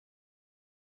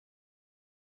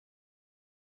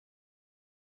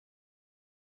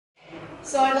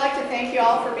So I'd like to thank you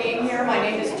all for being here. My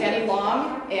name is Jenny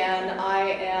Long, and I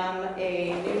am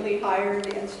a newly hired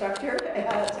instructor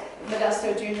at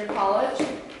Modesto Junior College,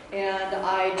 and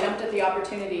I jumped at the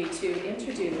opportunity to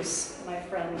introduce my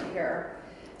friend here.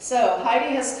 So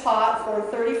Heidi has taught for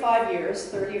 35 years,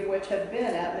 30 of which have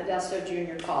been at Modesto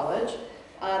Junior College.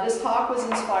 This talk was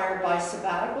inspired by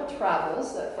sabbatical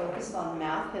travels that focused on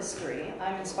math history.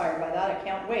 I'm inspired by that. I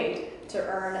can't wait to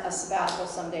earn a sabbatical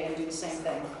someday and do the same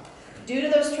thing. Due to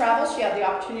those travels, she had the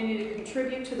opportunity to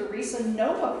contribute to the recent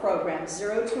NOVA program,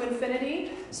 0 to Infinity.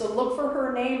 So look for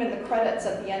her name in the credits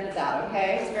at the end of that,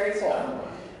 okay? It's very cool.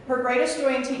 Her greatest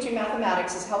joy in teaching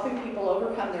mathematics is helping people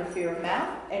overcome their fear of math,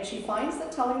 and she finds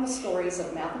that telling the stories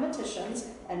of mathematicians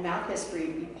and math history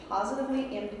be positively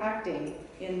impacting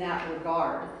in that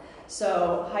regard.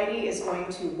 So Heidi is going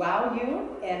to wow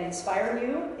you and inspire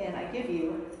you, and I give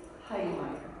you Heidi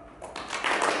Meyer.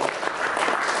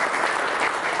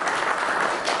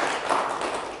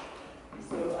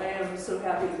 So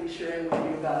happy to be sharing with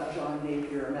you about John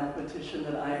Napier, a mathematician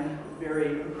that I'm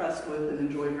very impressed with and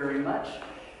enjoy very much.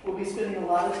 We'll be spending a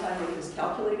lot of time with his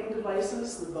calculating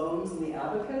devices, the bones and the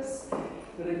abacus,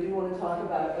 but I do want to talk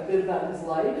about a bit about his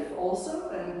life also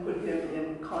and put him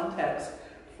in context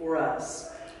for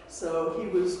us. So he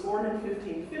was born in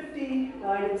 1550,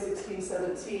 died in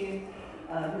 1617.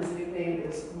 His nickname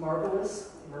is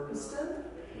Marvelous Merkiston.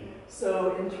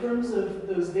 So in terms of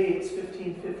those dates,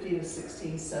 1550 to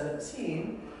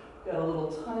 1617, got a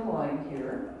little timeline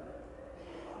here.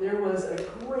 There was a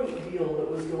great deal that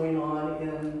was going on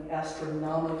in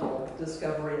astronomical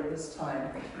discovery at this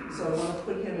time. So I want to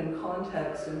put him in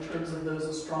context in terms of those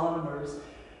astronomers.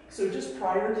 So just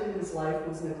prior to his life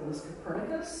was Nicholas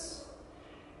Copernicus,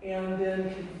 and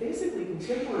then basically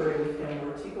contemporary with him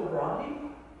were Tycho Brahe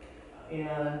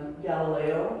and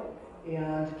Galileo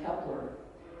and Kepler.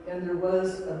 And there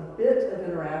was a bit of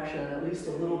interaction, at least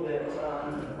a little bit.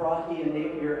 Brahe and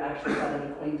Napier actually had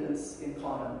an acquaintance in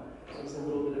common. So there's a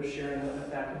little bit of sharing that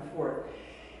went back and forth.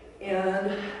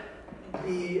 And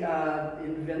the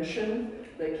invention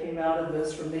that came out of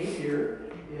this from Napier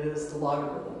is the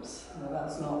logarithms. Now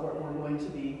that's not what we're going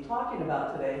to be talking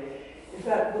about today. In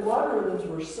fact, the logarithms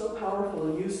were so powerful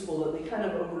and useful that they kind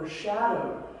of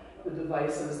overshadowed the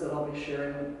devices that I'll be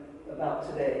sharing about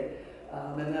today.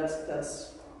 And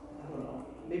that's I don't know,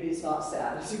 maybe it's not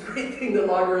sad. It's a great thing that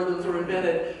logarithms were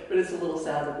invented, but it's a little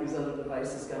sad that these other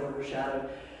devices got overshadowed.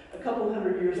 A couple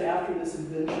hundred years after this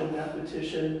invention,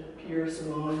 mathematician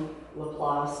Pierre-Simon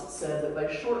Laplace said that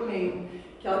by shortening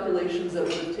calculations that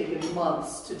would have taken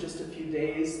months to just a few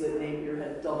days, that Napier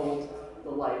had doubled the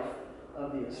life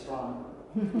of the astronomer.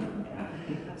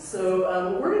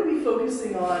 So we're going to be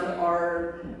focusing on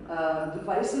our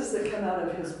devices that come out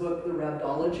of his book, The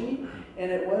Rhabdology, and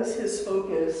it was his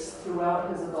focus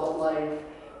throughout his adult life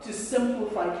to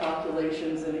simplify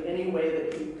calculations in any way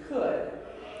that he could.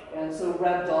 And so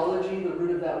rhabdology, the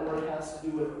root of that word, has to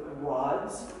do with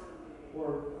rods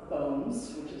or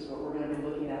bones, which is what we're going to be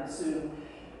looking at soon.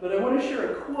 But I want to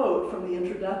share a quote from the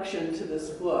introduction to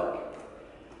this book.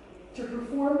 To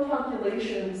perform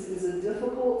calculations is a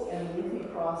difficult and lengthy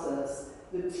process,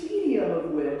 the tedium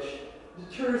of which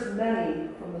deters many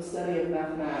from the study of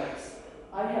mathematics.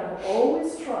 I have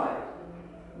always tried,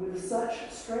 with such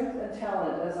strength and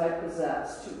talent as I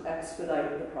possess, to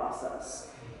expedite the process.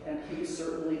 And he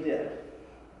certainly did.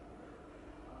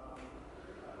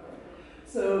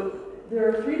 So there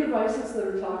are 3 devices that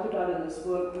are talked about in this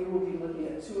book. We will be looking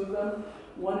at 2 of them.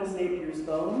 One is Napier's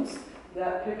bones.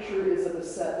 That picture is of a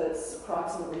set that's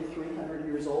approximately 300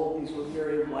 years old. These were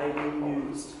very widely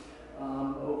used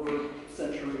over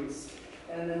centuries.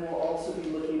 And then we'll also be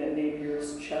looking at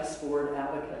Napier's Chessboard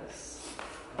Abacus.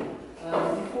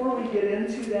 Before we get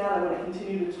into that, I want to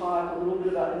continue to talk a little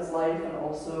bit about his life and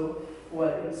also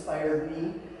what inspired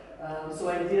me. So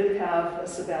I did have a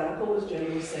sabbatical, as Jenny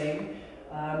was saying.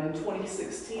 In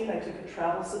 2016, I took a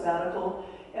travel sabbatical.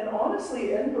 And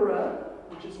honestly, Edinburgh,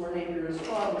 which is where Napier is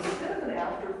from, was a bit of an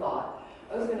afterthought.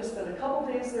 I was going to spend a couple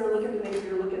days there, look into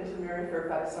Napier, look into Mary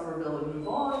Fairfax Somerville, and move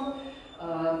on.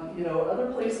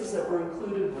 Other places that were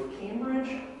included were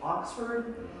Cambridge,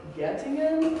 Oxford,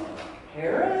 Göttingen,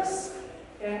 Paris,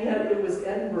 and yet it was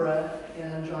Edinburgh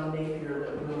and John Napier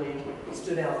that really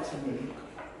stood out to me.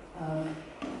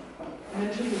 I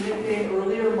mentioned the nickname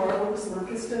earlier, Marvelous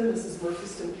Merkiston. This is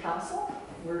Merkiston Castle,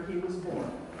 where he was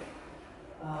born.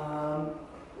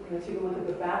 We're going to take a look at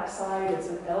the back side. It's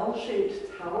an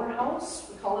L-shaped tower house.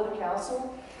 We call it a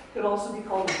castle. It could also be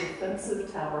called a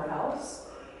defensive tower house.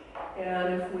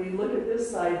 And if we look at this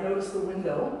side, notice the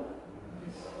window.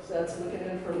 that's looking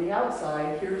in from the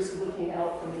outside. Here's looking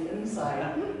out from the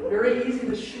inside. Very easy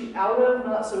to shoot out of,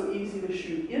 not so easy to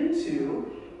shoot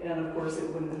into. And of course, it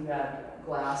wouldn't have had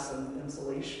glass and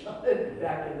insulation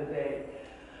back in the day.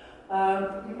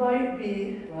 You might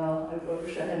be, well, I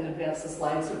wish I hadn't advanced the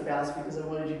slide so fast because I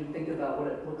wanted you to think about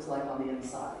what it looks like on the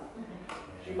inside.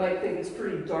 You might think it's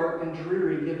pretty dark and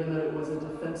dreary given that it was a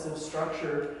defensive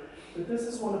structure, but this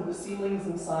is one of the ceilings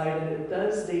inside, and it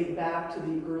does date back to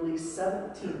the early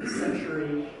 17th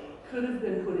century. Could have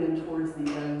been put in towards the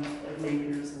end of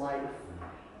Napier's life.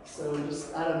 So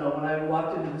just, I don't know, when I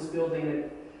walked into this building,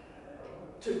 it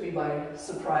took me by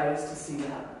surprise to see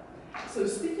that. So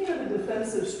speaking of a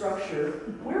defensive structure,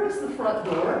 where is the front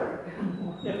door?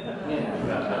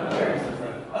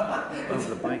 It's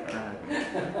the bike rack.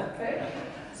 Okay.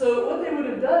 So what they would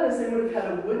have done is they would have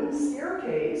had a wooden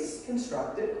staircase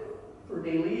constructed for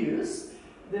daily use.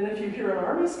 Then if you hear an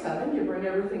army's coming, you bring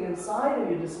everything inside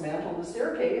and you dismantle the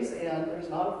staircase, and there's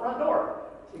not a front door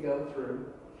to go through.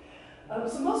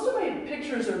 So most of my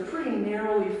pictures are pretty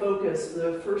narrowly focused.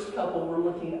 The first couple were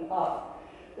looking up.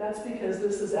 That's because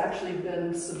this has actually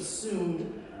been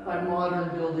subsumed by modern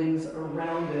buildings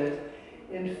around it.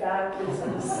 In fact, it's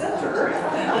in the center.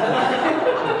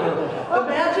 The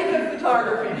magic of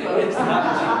photography, folks.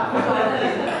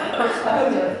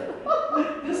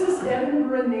 This is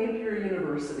Edinburgh Napier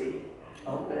University.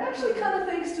 But actually, kind of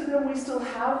thanks to them, we still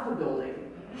have the building.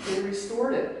 They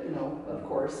restored it, you know, of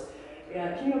course.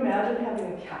 And can you imagine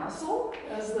having a castle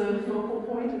as the focal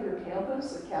point of your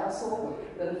campus, a castle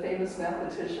that a famous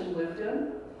mathematician lived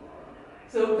in?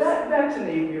 So back to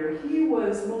Napier. He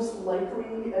was most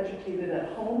likely educated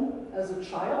at home as a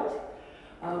child.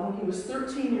 When he was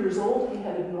 13 years old, he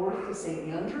headed north to St.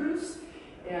 Andrews,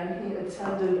 and he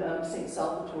attended St.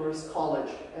 Salvator's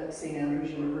College at St.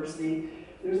 Andrews University.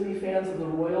 If there's any fans of the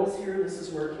Royals here, this is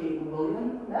where Kate and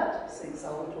William met, St.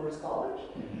 Salvator's College.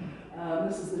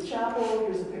 This is the chapel.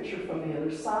 Here's a picture from the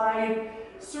other side.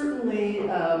 Certainly,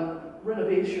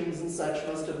 renovations and such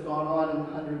must have gone on in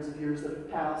the hundreds of years that have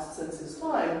passed since his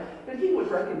time, but he would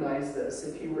recognize this.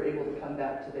 If he were able to come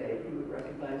back today, he would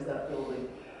recognize that building.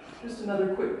 Just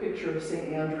another quick picture of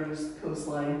St. Andrew's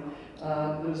coastline.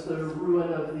 There's the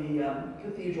ruin of the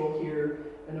cathedral here,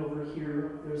 and over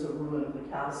here there's a ruin of the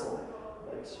castle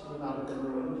that would not have been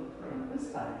ruined at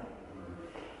this time.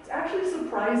 It's actually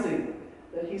surprising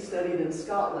that he studied in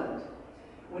Scotland.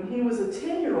 When he was a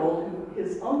 10-year-old,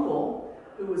 his uncle,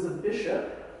 who was a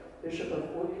bishop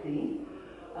of Orkney,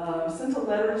 sent a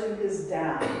letter to his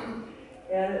dad.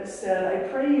 And it said, "I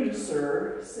pray you,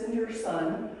 sir, send your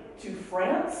son to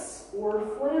France or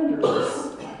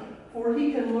Flanders, for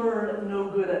he can learn no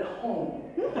good at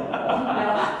home."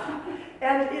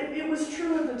 And it was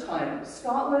true at the time.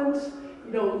 Scotland,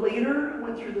 you know, later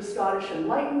went through the Scottish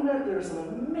Enlightenment. There's some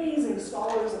amazing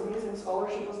scholars, amazing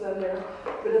scholarship was done there.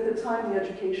 But at the time, the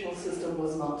educational system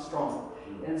was not strong.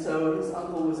 And so his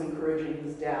uncle was encouraging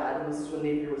his dad, and this is when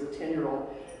Napier was a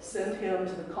 10-year-old, send him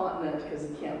to the continent because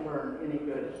he can't learn any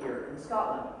good here in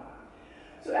Scotland.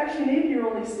 So actually, Napier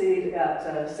only stayed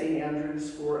at St.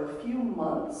 Andrews for a few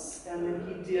months, and then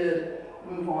he did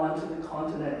move on to the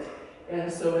continent.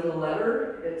 And so in the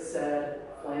letter, it said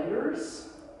Flanders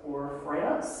or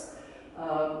France.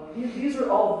 These are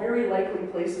all very likely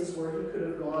places where he could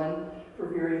have gone for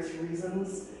various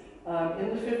reasons. In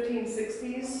the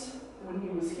 1560s, when he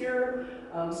was here,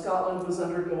 Scotland was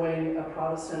undergoing a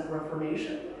Protestant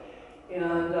Reformation.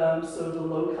 And so the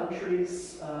Low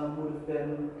Countries would have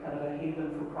been kind of a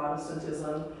haven for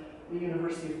Protestantism. The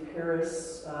University of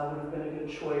Paris would have been a good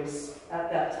choice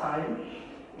at that time.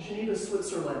 Geneva,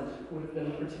 Switzerland would have been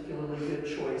a particularly good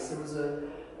choice. There was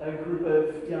a group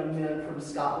of young men from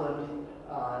Scotland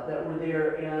that were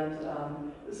there, and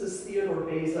this is Theodore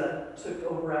Beza, took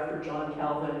over after John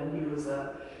Calvin, and he was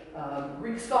a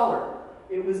Greek scholar.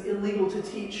 It was illegal to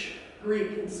teach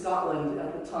Greek in Scotland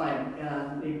at the time,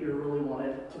 and Napier really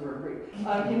wanted to learn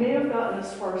Greek. He may have gotten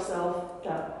as far south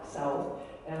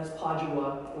as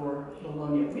Padua or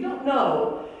Bologna. We don't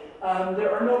know.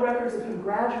 There are no records of him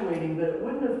graduating, but it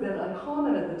wouldn't have been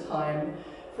uncommon at the time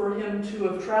for him to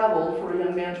have traveled, for a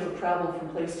young man to have traveled from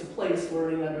place to place,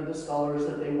 learning under the scholars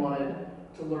that they wanted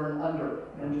to learn under,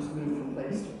 and just move from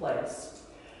place to place.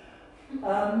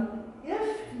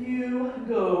 If you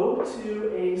go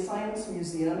to a science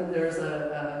museum and there's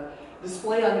a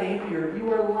display on Napier,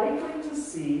 you are likely to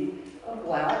see a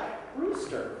black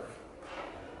rooster,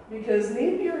 because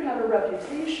Napier had a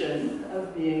reputation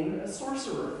of being a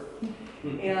sorcerer.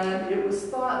 And it was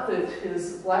thought that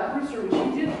his black rooster,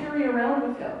 which he did carry around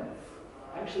with him,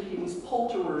 actually he was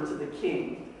poulterer to the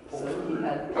king, so he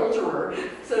had poulterer,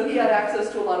 so he had access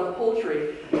to a lot of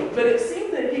poultry. But it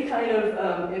seemed that he kind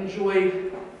of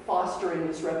enjoyed fostering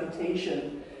this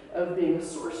reputation of being a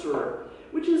sorcerer,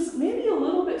 which is maybe a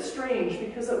little bit strange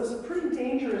because it was a pretty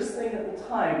dangerous thing at the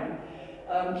time.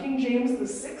 King James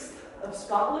VI of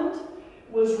Scotland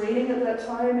was reigning at that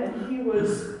time, and he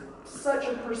was such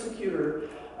a persecutor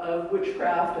of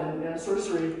witchcraft and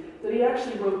sorcery that he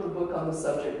actually wrote the book on the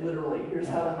subject, literally. Here's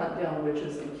how to hunt down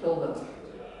witches and kill them.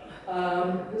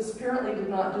 This apparently did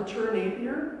not deter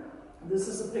Napier. This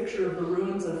is a picture of the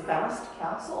ruins of Fast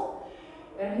Castle,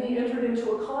 and he entered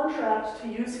into a contract to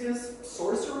use his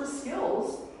sorcerer's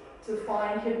skills to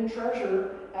find hidden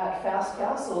treasure at Fast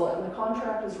Castle, and the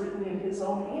contract is written in his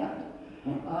own hand.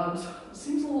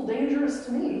 Seems a little dangerous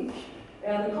to me,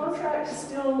 and the contract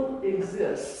still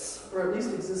exists, or at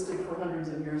least existed for hundreds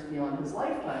of years beyond his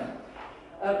lifetime.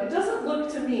 It doesn't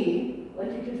look to me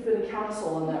like you could fit a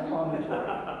castle on that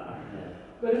promontory.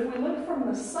 But if we look from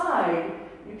the side,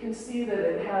 you can see that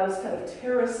it has kind of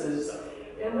terraces.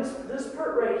 And this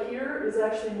part right here is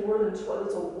actually more than twice,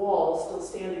 it's a wall, still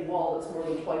standing wall that's more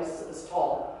than twice as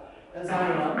tall as I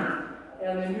am.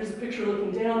 And then here's a picture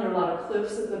looking down. There are a lot of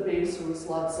cliffs at the base. There was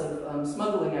lots of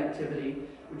smuggling activity,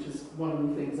 which is one of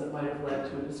the things that might have led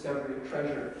to a discovery of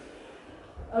treasure.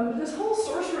 This whole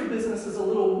sorcery business is a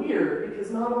little weird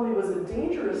because not only was it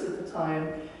dangerous at the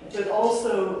time, but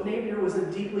also Napier was a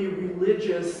deeply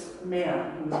religious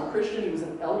man. He was a Christian. He was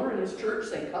an elder in his church,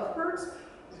 St. Cuthbert's. It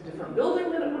was a different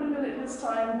building than it would have been at his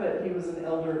time, but he was an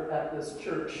elder at this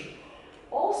church.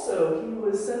 Also, he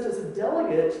was sent as a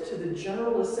delegate to the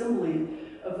General Assembly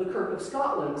of the Kirk of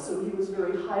Scotland, so he was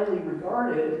very highly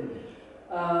regarded.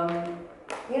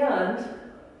 And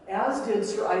as did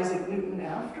Sir Isaac Newton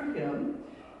after him,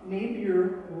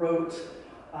 Napier wrote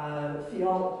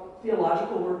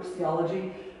theological works,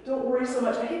 theology. Don't worry so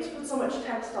much. I hate to put so much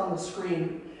text on the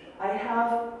screen. I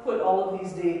have put all of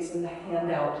these dates in the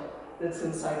handout that's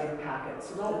inside your packet,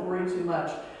 so don't worry too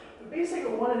much. But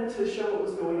basically, I wanted to show what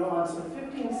was going on. So in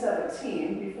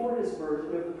 1517, before his birth,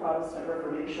 we have the Protestant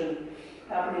Reformation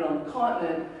happening on the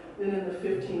continent. Then in the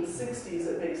 1560s,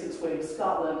 it makes its way to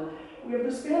Scotland. We have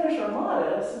the Spanish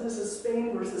Armada, so this is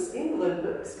Spain versus England,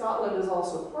 but Scotland is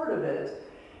also part of it.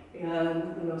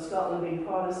 And Scotland being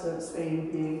Protestant,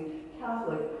 Spain being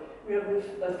Catholic. We have the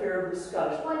affair of the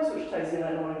Scottish Lights, which ties in.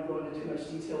 I don't want to go into too much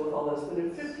detail with all this, but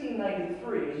in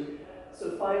 1593,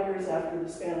 so 5 years after the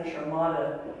Spanish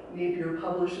Armada, Napier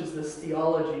publishes this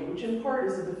theology, which in part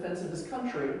is a defense of his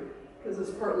country, because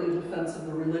it's partly a defense of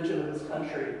the religion of his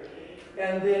country.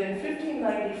 And then in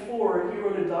 1594, he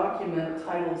wrote a document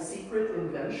titled Secret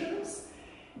Inventions,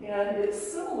 and it's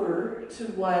similar to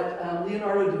what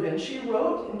Leonardo da Vinci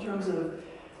wrote in terms of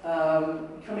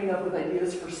coming up with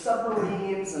ideas for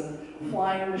submarines and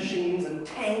flying machines and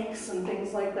tanks and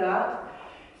things like that.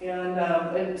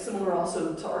 And similar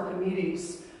also to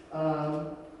Archimedes.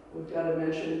 We've got a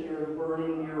mention here of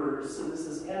burning mirrors. So this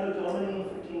is Anno Domini,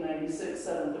 1596,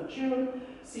 7th of June,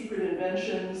 Secret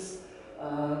Inventions,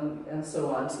 and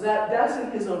so on. So that's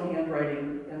in his own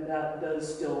handwriting, and that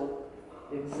does still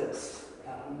exist.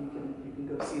 You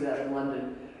can go see that in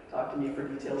London. Talk to me for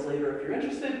details later if you're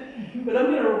interested. But I'm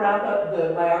going to wrap up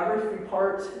the biography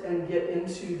part and get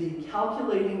into the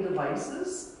calculating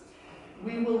devices.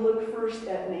 We will look first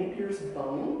at Napier's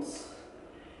bones.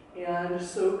 And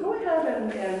so go ahead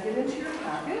and get into your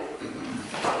packet.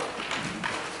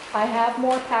 I have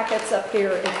more packets up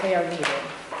here if they are needed.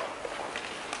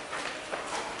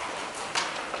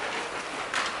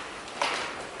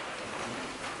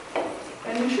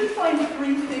 And you should find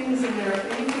 3 things in there.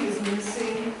 If anything is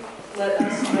missing, let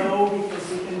us know because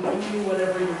we can do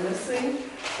whatever you're missing.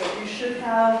 But you should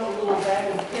have a little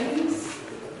bag of pennies.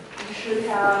 You should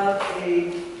have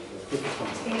a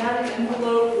tan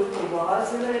envelope with the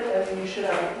rods in it, and then you should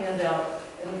have a handout.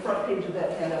 And the front page of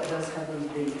that handout does have those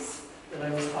dates that I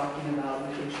was talking about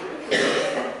in case you're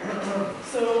interested.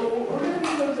 So we're going to be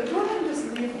able to go ahead and just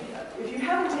leave. If you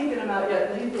haven't taken them out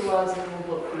yet, leave the rods in the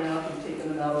envelope for now. If you've taken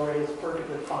them out already, it's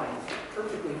perfectly fine.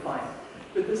 Perfectly fine.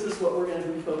 But this is what we're going to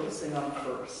be focusing on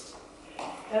first.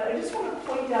 And I just want to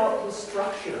point out the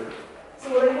structure. So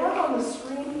what I have on the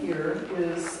screen here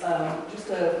is just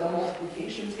a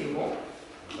multiplication table,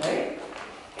 right?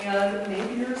 And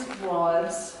Napier's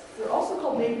rods, they're also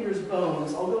called Napier's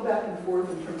bones. I'll go back and forth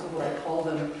in terms of what I call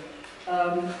them.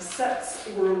 Sets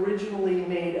were originally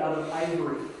made out of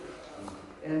ivory.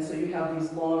 And so you have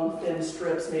these long, thin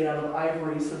strips made out of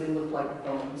ivory, so they look like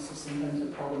bones. So sometimes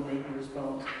we call them Napier's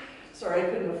bones. Sorry, I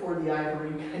couldn't afford the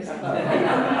ivory, guys.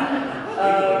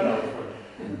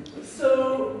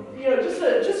 So,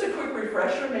 just a quick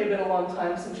refresher. It may have been a long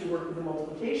time since you worked with the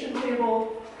multiplication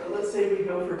table, but let's say we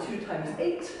go for 2 times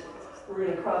 8. We're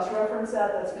going to cross-reference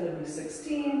that. That's going to be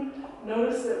 16.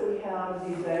 Notice that we have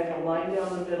the diagonal line down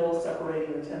the middle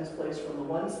separating the tens place from the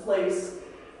ones place.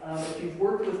 If you've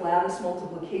worked with lattice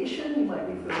multiplication, you might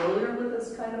be familiar with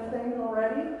this kind of thing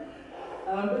already.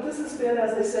 But this has been,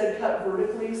 as I said, cut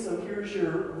vertically. So here's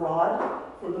your rod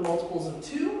for the multiples of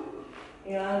 2.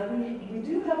 And we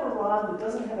do have a rod that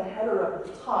doesn't have a header up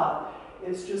at the top.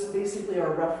 It's just basically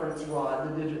our reference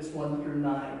rod, the digits 1 through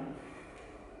 9.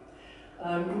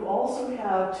 You also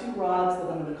have 2 rods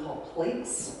that I'm going to call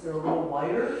plates. They're a little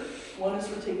wider. One is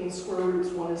for taking square roots,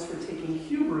 one is for taking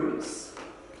cube roots.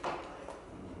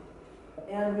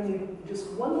 And we need just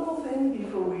one little thing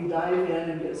before we dive in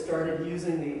and get started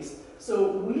using these.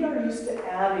 So we are used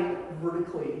to adding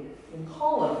vertically in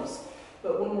columns,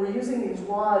 but when we're using these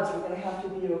rods, we're going to have to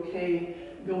be okay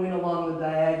going along the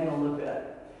diagonal a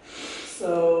bit.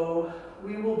 So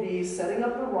we will be setting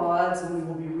up the rods and we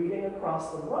will be reading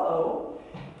across the row.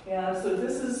 And so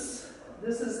this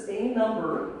is a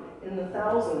number in the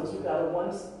thousands. We've got a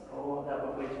ones, oh, that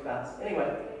went way too fast.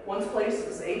 Anyway, ones place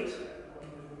is 8.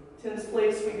 Tens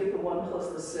place, we get the 1 plus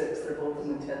the 6. They're both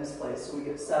in the tens place, so we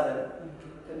get 7.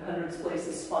 And hundreds place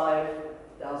is 5.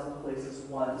 Thousands place is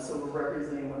 1. So we're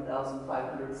representing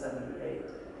 1,578.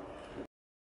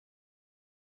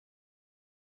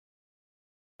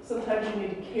 Sometimes you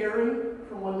need to carry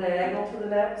from one diagonal to the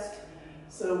next.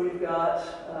 So we've got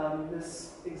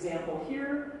this example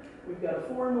here. We've got a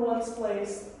 4 in the ones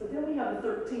place, but then we have a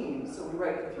 13. So we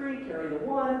write the 3, carry the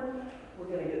 1. We're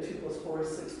going to get 2 plus 4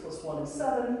 is 6 plus 1 is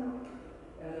 7.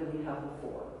 And then we have the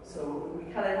 4. So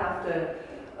we kind of have to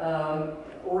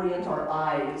orient our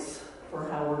eyes for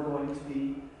how we're going to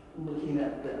be looking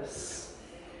at this.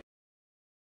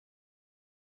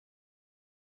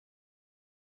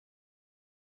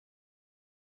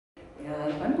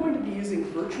 And I'm going to be using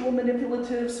virtual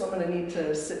manipulative, so I'm going to need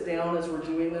to sit down as we're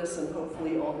doing this, and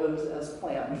hopefully all goes as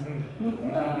planned.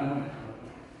 Okay.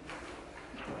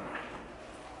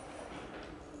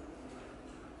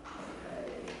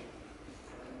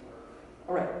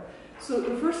 All right, so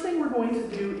the first thing we're going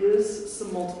to do is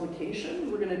some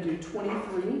multiplication. We're going to do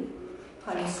 23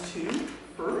 times 2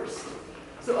 first.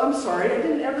 So I'm sorry, I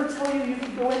didn't ever tell you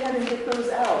could go ahead and get those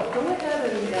out. Go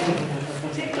ahead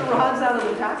and take the rods out of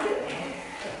the packet.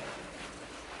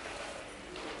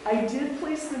 I did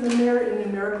place them in there in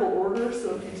numerical order,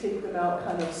 so if you take them out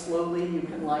kind of slowly, you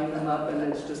can line them up and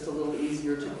it's just a little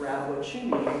easier to grab what you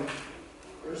need.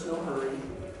 There's no hurry.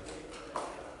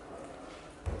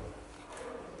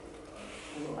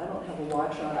 Well, I don't have a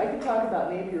watch on. I could talk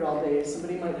about Napier all day.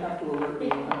 Somebody might have to alert me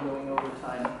when I'm going over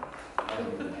time.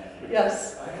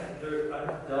 Yes? I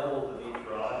have doubles of each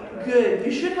rod. Good.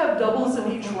 You should have doubles of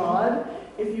each rod.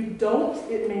 If you don't,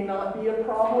 it may not be a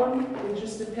problem. It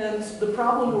just depends. The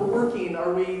problem we're working,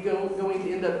 are we going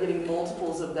to end up getting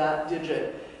multiples of that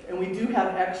digit? And we do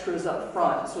have extras up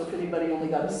front, so if anybody only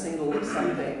got a single of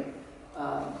something,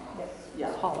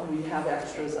 yeah, we have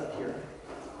extras up here.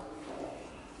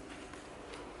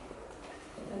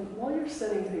 And while you're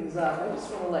setting things up, I just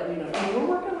want to let you know, we're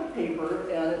working with paper,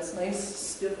 and it's nice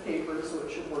stiff paper, so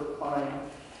it should work fine.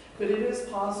 But it is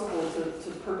possible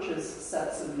to purchase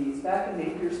sets of these. Back in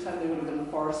Napier's time, they would have been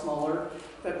far smaller.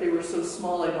 In fact, they were so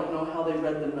small, I don't know how they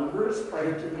read the numbers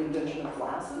prior to the invention of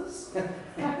glasses. But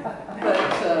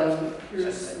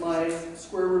here's my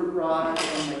square root rod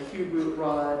and my cube root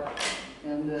rod,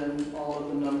 and then all of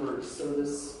the numbers. So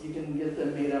this, you can get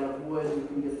them made out of wood, you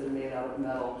can get them made out of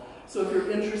metal. So if you're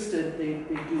interested, they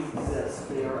do exist.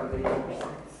 They are available.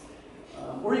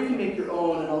 Or you can make your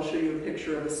own, and I'll show you a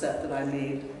picture of a set that I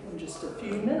made in just a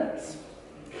few minutes.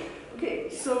 Okay,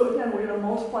 so again, we're going to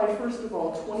multiply, first of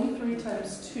all, 23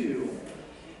 times 2.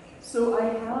 So I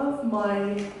have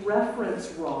my reference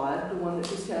rod, the one that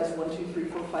just has 1, 2, 3,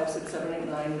 4, 5, 6, 7, 8,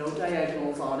 9, no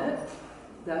diagonals on it.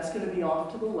 That's going to be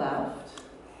off to the left.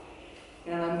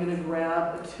 And I'm going to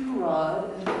grab a 2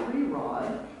 rod and a 3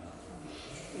 rod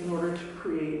in order to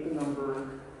create the number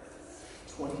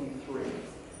 23.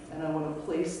 And I want to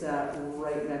place that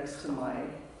right next to my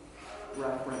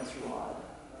reference rod.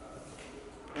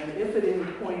 And if at any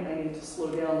point I need to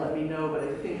slow down, let me know, but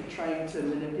I think trying to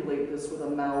manipulate this with a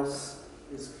mouse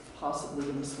is possibly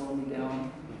going to slow me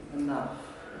down enough.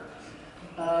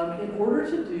 In order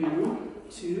to do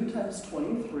 2 times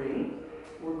 23,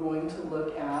 we're going to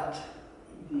look at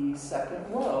the second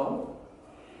row,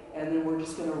 and then we're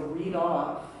just going to read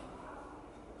off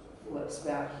what's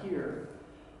back here.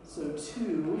 So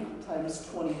 2 times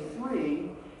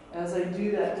 23, as I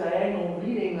do that diagonal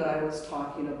reading that I was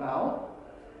talking about,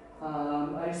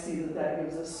 I see that that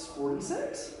gives us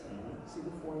 46. See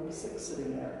the 46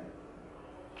 sitting there.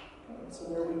 Okay, so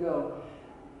there we go.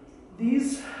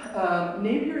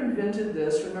 Napier invented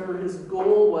this. Remember, his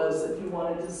goal was that he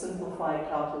wanted to simplify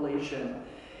calculation.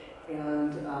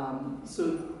 And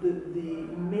so the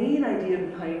main idea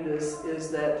behind this is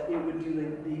that it would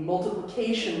do the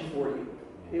multiplication for you.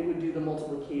 It would do the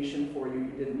multiplication for you.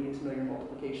 You didn't need to know your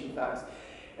multiplication facts.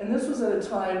 And this was at a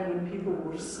time when people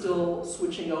were still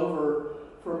switching over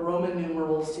from Roman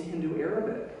numerals to Hindu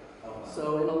Arabic.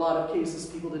 So in a lot of cases,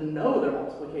 people didn't know their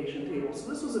multiplication table. So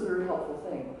this was a very helpful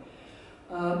thing.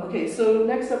 Okay, so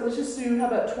next up, let's just do, how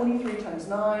about 23 times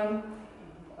 9?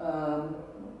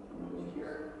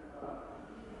 Here.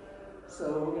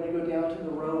 So we're going to go down to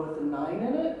the row with the 9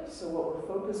 in it. So what we're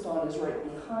focused on is right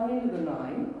behind the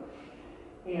 9.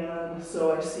 And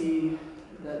so I see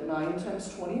that 9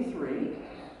 times 23.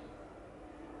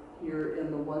 Here in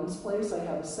the ones place, I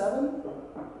have a 7.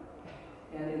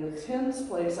 And in the tens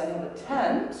place, I have a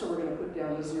 10. So we're going to put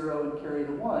down a 0 and carry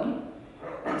the 1.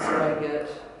 And so I get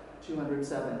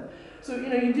 207. So,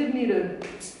 you did need a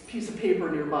piece of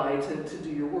paper nearby to do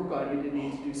your work on. You did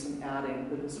need to do some adding,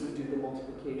 but this would do the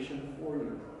multiplication for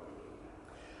you.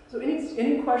 So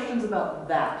any questions about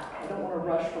that? I don't want to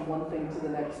rush from one thing to the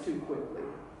next too quickly.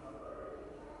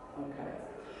 Okay.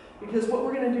 Because what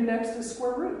we're going to do next is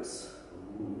square roots.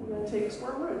 We're going to take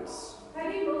square roots.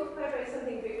 How do you multiply by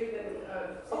something bigger than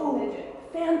a single digit?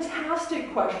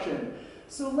 Fantastic question.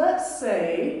 So let's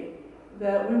say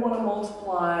that we want to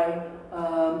multiply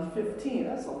 15.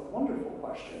 That's a wonderful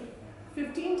question.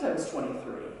 15 times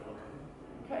 23.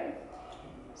 Okay.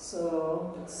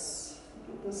 So let's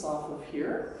get this off of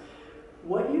here.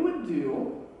 What you would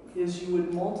do is you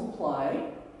would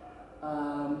multiply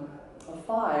a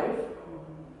 5.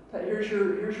 Here's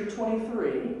your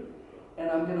 23, and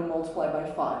I'm going to multiply by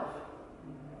 5.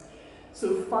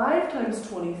 So 5 times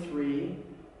 23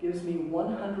 gives me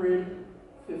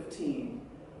 115.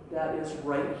 That is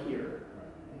right here.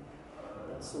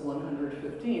 That's the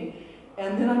 115.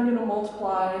 And then I'm going to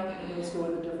multiply, let's go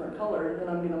with a different color, then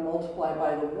I'm going to multiply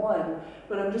by the 1,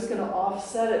 but I'm just going to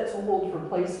offset it to hold for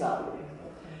place value.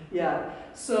 Yeah,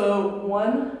 so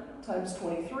 1 times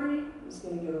 23 is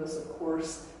going to give us, of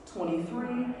course,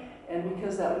 23. And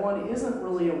because that 1 isn't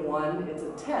really a 1, it's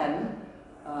a 10,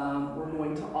 we're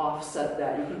going to offset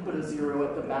that. You can put a 0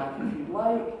 at the back if you'd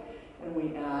like, and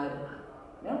we add.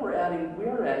 Now we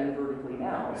are adding vertically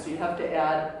now, so you have to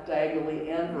add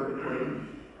diagonally and vertically.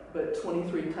 But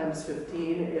 23 times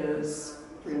 15 is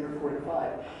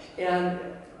 345. And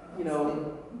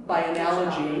by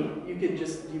analogy, you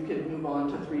could move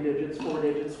on to 3 digits, 4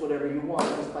 digits, whatever you want,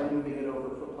 just by moving it over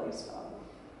for place value.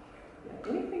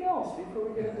 Yeah. Anything else before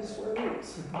we get into square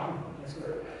roots?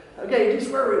 Okay, do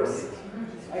square roots.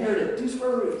 I heard it. Do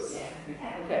square roots.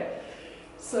 Okay.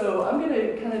 So I'm going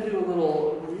to kind of do a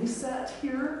little reset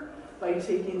here by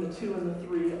taking the 2 and the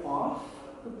 3 off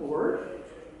the board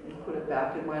and put it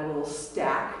back in my little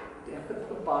stack down at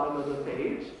the bottom of the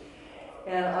page.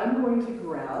 And I'm going to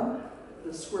grab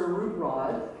the square root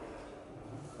rod,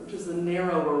 which is the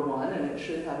narrower one, and it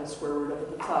should have a square root up at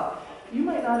the top. You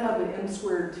might not have the n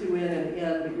squared 2n and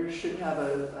n, but you should have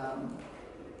a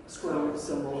square root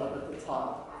symbol up at the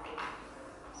top.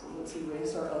 So let's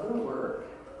erase our other work.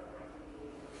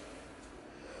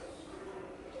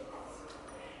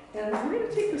 And we're going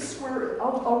to take the square,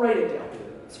 I'll write it down.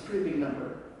 It's a pretty big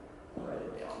number. I'll write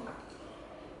it down.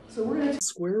 So we're going to take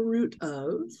square root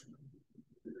of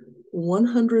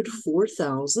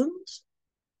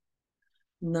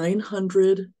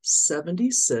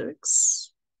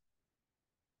 104,976.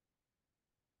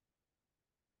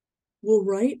 We'll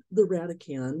write the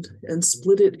radicand and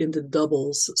split it into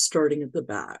doubles starting at the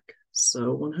back.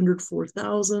 So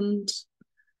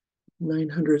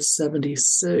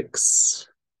 104,976.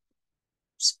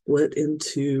 Split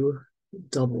into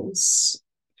doubles.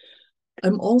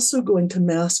 I'm also going to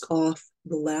mask off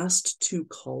the last 2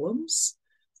 columns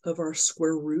of our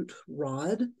square root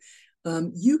rod.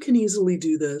 You can easily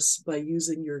do this by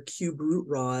using your cube root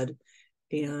rod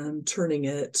and turning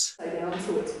it down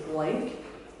so it's blank,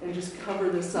 and just cover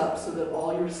this up so that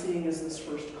all you're seeing is this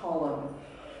first column.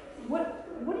 What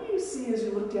do you see as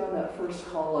you look down that first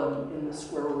column in the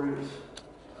square root?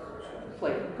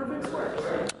 Like perfect squares,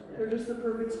 right? They're just the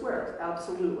perfect squares,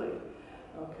 absolutely.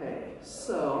 Okay,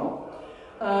 so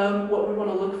what we want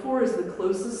to look for is the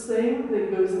closest thing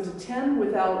that goes into 10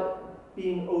 without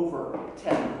being over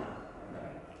 10.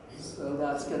 So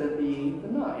that's going to be the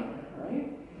 9, right?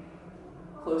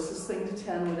 Closest thing to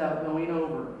 10 without going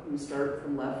over. We start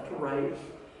from left to right,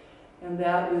 and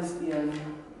that is in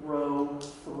row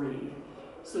 3.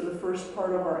 So the first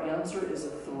part of our answer is a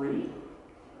 3,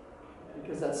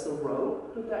 because that's the row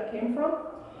that came from.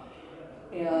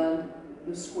 And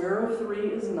The square of 3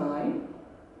 is 9.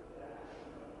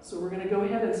 So we're going to go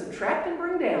ahead and subtract and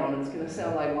bring down. It's going to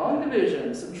sound like long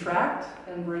division. Subtract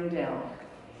and bring down.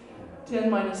 10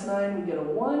 minus 9, we get a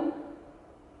 1.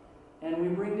 And we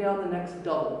bring down the next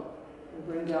double.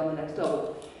 We bring down the next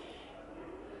double.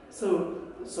 So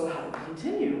how do we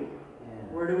continue?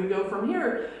 Where do we go from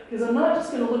here? Because I'm not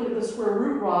just going to look at the square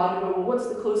root rod and go, well, what's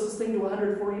the closest thing to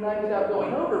 149 without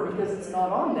going over, because it's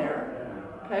not on there.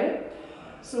 Okay?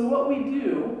 So what we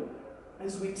do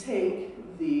is we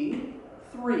take the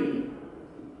 3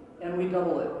 and we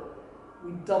double it.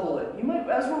 We double it. You might,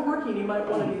 as we're working, you might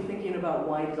want to be thinking about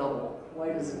why double.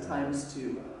 Why does it times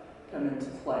 2 come into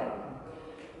play?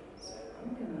 So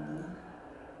I'm going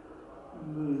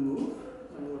to move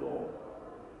my little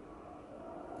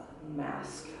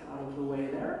mask out of the way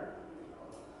there.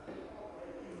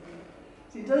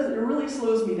 See, it really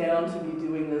slows me down to be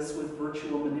doing this with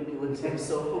virtual manipulative,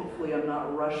 so hopefully I'm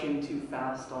not rushing too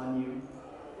fast on you.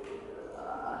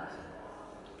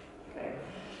 Okay,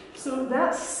 so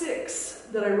that 6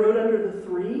 that I wrote under the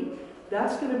 3,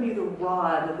 that's going to be the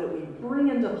rod that we bring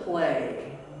into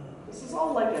play. This is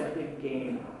all like a big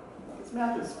game. This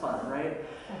math is fun, right?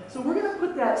 So we're going to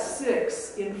put that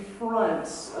 6 in front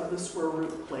of the square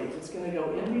root plate. It's going to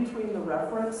go in between the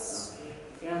reference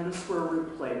and the square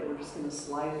root plate. We're just going to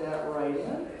slide that right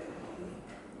in.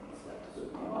 Set to the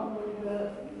bottom a little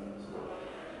bit.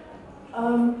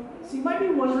 So you might be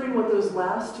wondering what those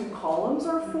last 2 columns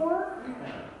are for.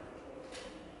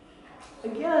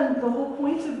 Again, the whole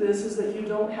point of this is that you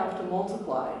don't have to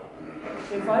multiply.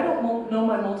 If I don't know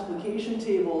my multiplication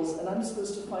tables and I'm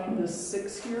supposed to find this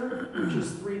 6 here, which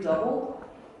is 3 doubled,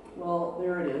 well,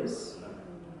 there it is.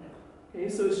 Okay,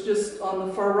 so it's just on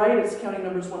the far right, it's counting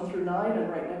numbers 1 through 9, and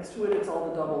right next to it, it's all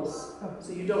the doubles.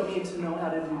 So you don't need to know how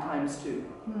to do times 2.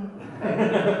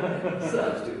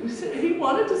 Okay? So he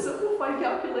wanted to simplify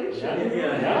calculation.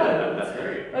 Yeah, that's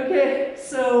great. Okay,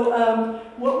 so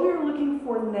what we're looking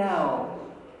for now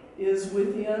is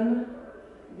within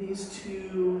these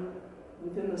two,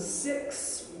 within the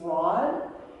 6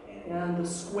 rod and the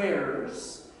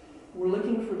squares, we're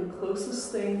looking for the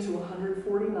closest thing to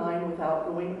 149 without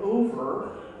going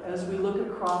over as we look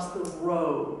across the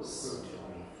rows.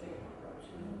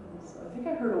 So I think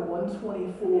I heard a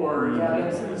 124. Yeah,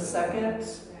 that's in the second.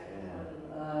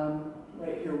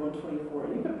 Right here,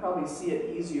 124. You can probably see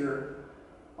it easier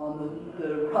on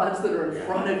the rods that are in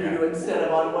front of you instead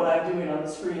of on what I'm doing on the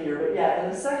screen here. But yeah,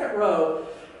 in the second row,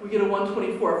 we get a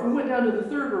 124. If we went down to the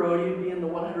third row, you'd be in the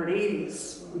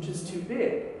 180s, which is too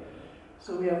big.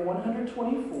 So we have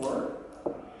 124.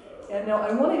 And now I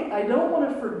don't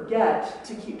want to forget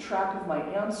to keep track of my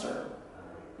answer.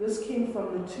 This came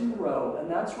from the 2 row, and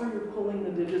that's where you're pulling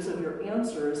the digits of your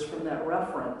answers from that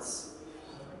reference.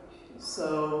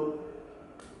 So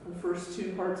the first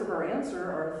 2 parts of our answer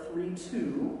are 3,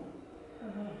 2.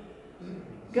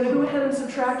 Going to go ahead and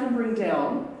subtract and bring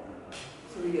down.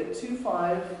 So we get 2,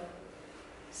 5,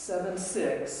 7,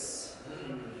 6.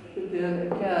 But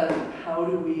then again, how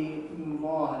do we move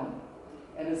on?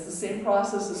 And it's the same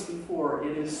process as before.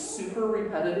 It is super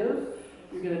repetitive.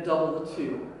 You're going to double the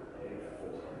 2.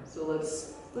 So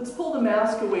let's pull the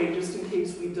mask away just in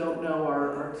case we don't know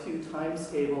our 2 times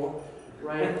table.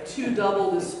 Right? 2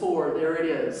 doubled is 4. There it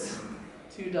is.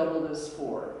 2 doubled is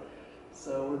 4.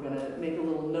 So we're going to make a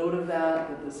little note of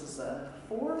that this is a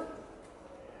 4.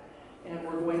 And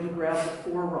we're going to grab the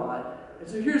 4 rod. And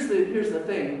so here's the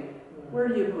thing. Where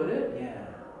do you put it? Yeah.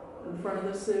 In front of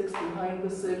the 6, behind the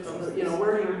 6,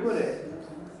 where do you put it?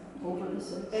 Over the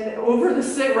 6. And over the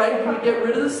 6, right? You would get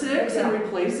rid of the 6 and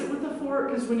replace it with the 4,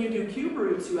 because when you do cube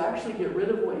roots, you actually get rid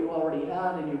of what you already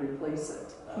had and you replace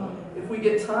it. If we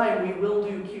get time, we will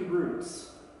do cube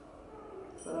roots.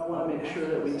 But I want to make sure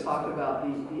that we talk about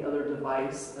the other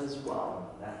device as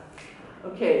well.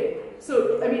 Okay,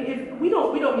 so I mean, if we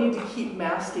don't need to keep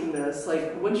masking this.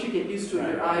 Like once you get used to it,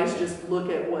 your eyes just look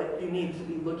at what you need to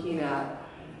be looking at.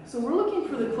 So we're looking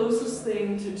for the closest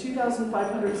thing to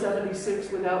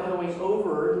 2,576 without going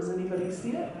over. Does anybody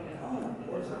see it?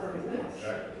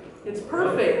 It's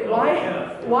perfect.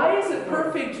 Why is it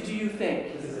perfect, do you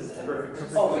think?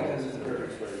 Oh, because it's a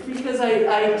perfect square. Because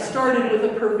I started with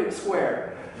a perfect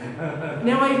square.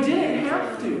 Now I didn't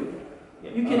have to.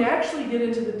 You can actually get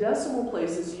into the decimal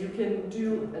places. You can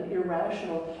do an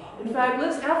irrational. In fact,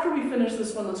 after we finish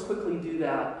this one, let's quickly do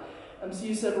that. So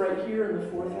you said right here in the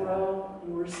 4th row,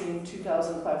 you were seeing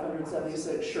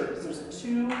 2,576. Sure, because there's a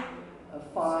 2, a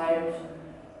 5,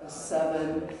 a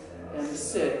 7, and a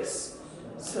 6.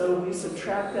 So we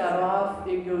subtract that off.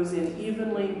 It goes in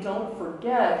evenly. Don't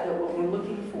forget that what we're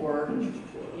looking for,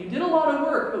 you did a lot of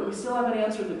work, but we still haven't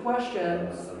answered the question.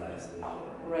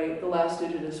 right? The last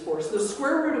digit is 4. So the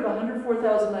square root of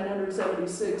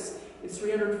 104,976 is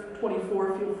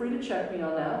 324. Feel free to check me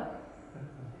on that.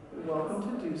 You're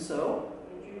welcome to do so.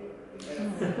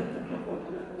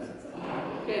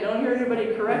 Okay, don't hear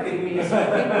anybody correcting me, so I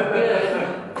think we're good.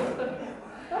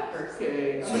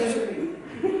 Okay.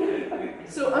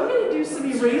 So I'm going to do some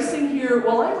erasing here.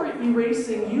 While I'm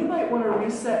erasing, you might want to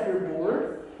reset your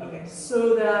board. Okay.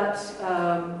 So that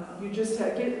you just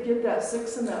get that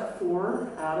 6 and that 4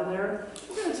 out of there.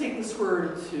 We're going to take the square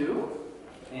root of 2.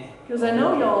 Because I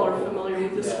know y'all are familiar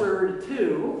with the square root of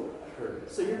 2.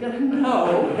 So you're going to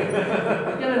know.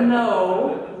 You're going to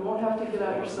know. You won't have to get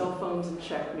out your cell phones and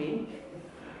check me.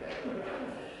 Okay.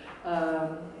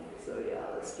 So yeah,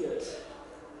 let's get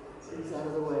these out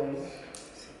of the way.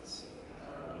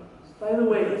 By the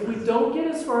way, if we don't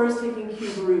get as far as taking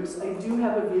cube roots, I do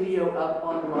have a video up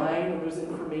online, and there's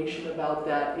information about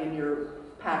that in your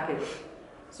package.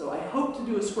 So I hope to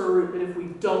do a square root, but if we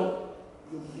don't,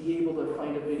 you'll be able to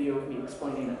find a video of me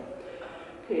explaining it.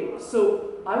 Okay,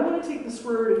 so I want to take the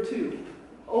square root of 2.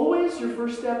 Always your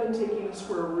first step in taking a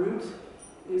square root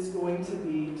is going to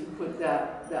be to put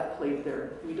that plate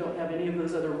there. We don't have any of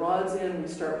those other rods in. We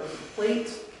start with the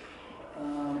plate.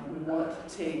 We want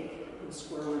to take the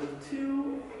square root of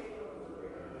 2,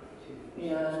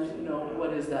 and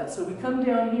what is that? So we come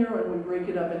down here and we break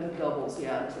it up into doubles,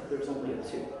 yeah, except there's only a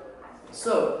 2.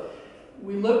 So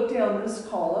we look down this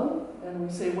column and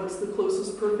we say, what's the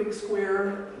closest perfect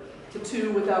square to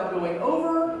 2 without going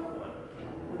over?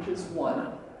 Which is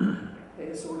 1.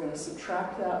 Okay, so we're going to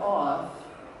subtract that off.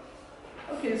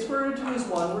 Okay, the square root of 2 is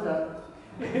 1, we're done.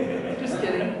 Just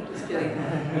kidding, just kidding.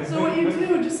 So what you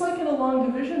do, just like in a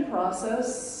long division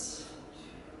process,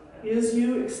 is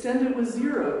you extend it with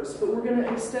zeros, but we're going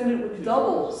to extend it with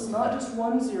doubles, not just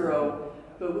 1 0,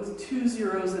 but with 2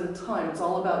 zeros at a time. It's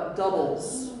all about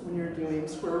doubles when you're doing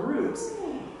square roots.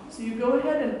 So you go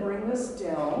ahead and bring this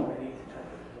down.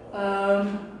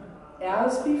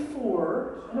 As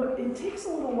before, I know it takes a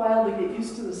little while to get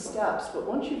used to the steps, but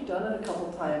once you've done it a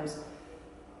couple times,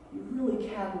 you really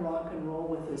can rock and roll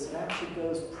with this. It actually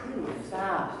goes pretty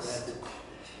fast.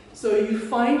 So you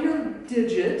find your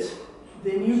digit,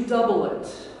 then you double it.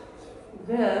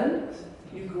 Then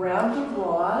you grab the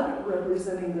rod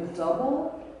representing the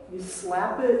double, you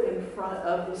slap it in front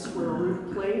of the square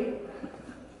root plate.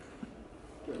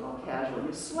 Getting all casual.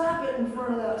 You slap it in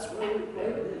front of that square root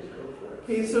plate.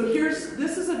 Okay, so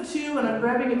this is a 2, and I'm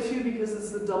grabbing a 2 because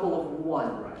it's the double of 1.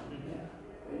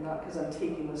 Okay, not because I'm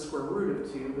taking the square root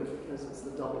of 2, but because it's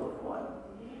the double of 1.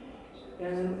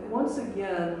 And once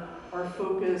again, our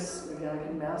focus, again, I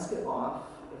can mask it off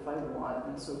if I want,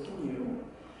 and so can you.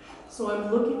 So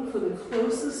I'm looking for the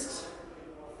closest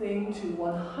thing to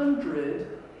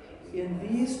 100 in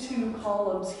these 2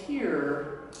 columns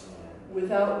here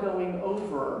without going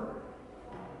over.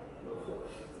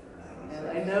 And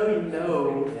I know you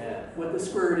know what the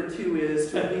square root of 2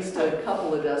 is to at least a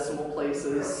couple of decimal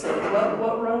places. So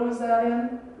what row is that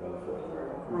in?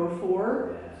 Row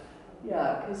 4?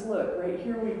 Yeah, because look, right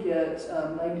here we get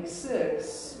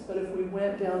 96, but if we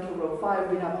went down to row 5,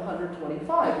 we have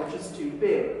 125, which is too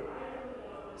big.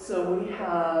 So we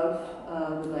have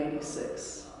the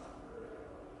 96.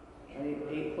 Right?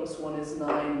 8 plus 1 is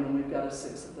 9, and then we've got a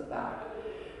 6 at the back.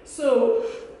 So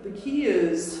the key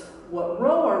is, what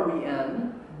row are we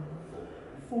in?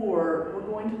 4. We're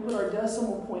going to put our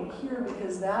decimal point here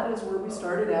because that is where we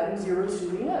started adding zeros to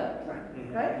the end.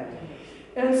 Okay?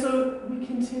 And so we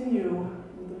continue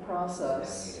with the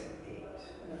process.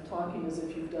 I'm talking as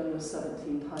if you've done this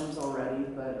 17 times already,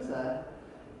 but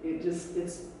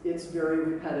it's very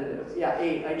repetitive. Yeah,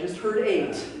 8. I just heard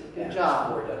 8. Good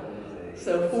job.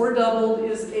 So 4 doubled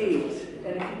is 8.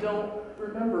 And if you don't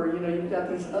remember, you've got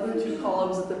these other 2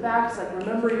 columns at the back. It's like,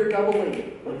 remember your double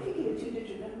 8. What if you get a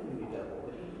 2-digit number when you double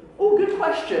it? Oh, good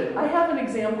question. I have an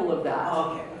example of that.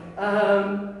 Okay.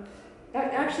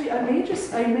 Actually, I may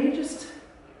just.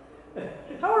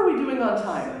 How are we doing on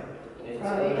time? You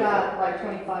got like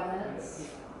 25 minutes.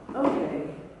 Okay.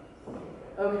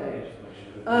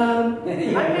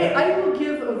 I will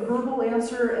give a verbal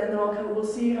answer, and then we'll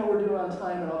see how we're doing on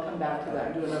time, and I'll come back to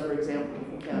that and do another example if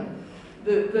we can.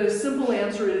 The simple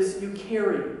answer is you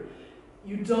carry.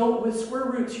 You don't, with square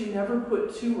roots, you never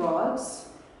put 2 rods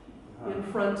in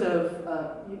front of,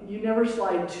 you never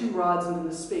slide 2 rods into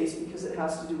the space because it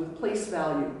has to do with place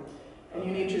value. And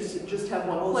you need to just have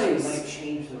one place. So you might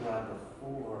change the rod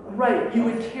before. Right, you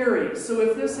would carry. So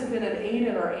if this had been an 8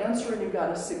 in our answer and you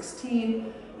got a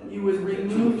 16, you would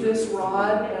remove this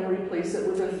rod and replace it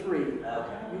with a 3. Okay.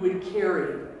 You would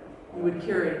carry. You would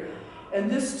carry. And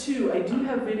this too, I do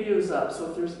have videos up, so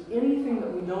if there's anything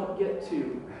that we don't get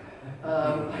to,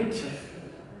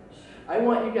 I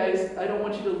want you guys, I don't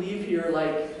want you to leave here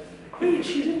like, wait,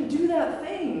 she didn't do that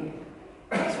thing.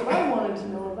 That's what I wanted to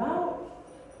know about.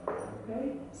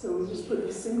 Okay, so we just put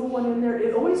the single one in there.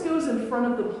 It always goes in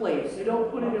front of the plate. You don't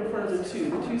put it in front of the 2.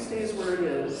 The 2 stays where it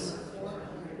is.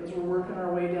 Because we're working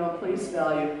our way down place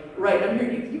value. Right, I'm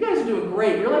here. You guys are doing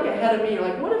great. You're like ahead of me. You're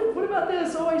like, what about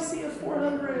this? Oh, I see a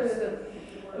 400.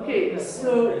 Okay,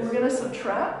 so we're going to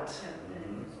subtract.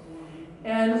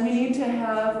 And we need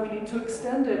to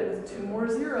extend it with 2 more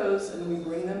zeros, and we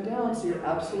bring them down. So you're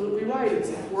absolutely right. It's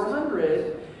a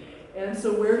 400. And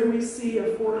so where do we see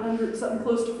a 400, something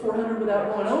close to 400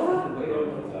 without going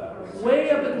over?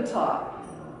 Way up at the top.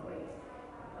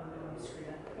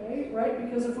 Okay, right?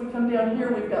 Because if we come down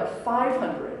here, we've got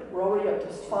 500. We're already up to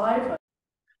 500.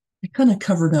 I kind of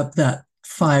covered up that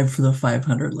 5 for the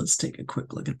 500. Let's take a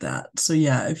quick look at that. So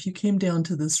yeah, if you came down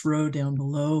to this row down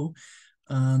below,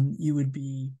 you would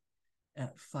be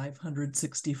at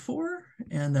 564,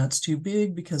 and that's too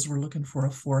big because we're looking for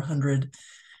a 400.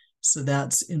 So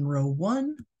that's in row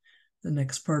 1. The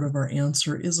next part of our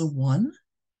answer is a 1.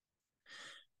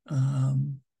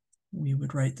 We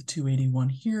would write the 281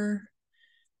 here.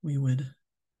 We would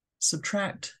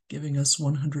subtract, giving us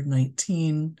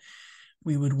 119.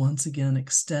 We would once again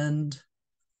extend,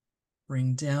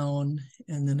 bring down,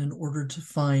 and then in order to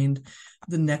find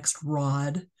the next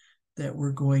rod that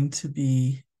we're going to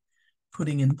be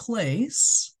putting in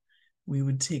place, we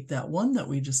would take that one that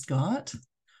we just got,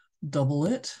 double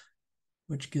it,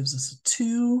 which gives us a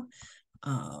 2.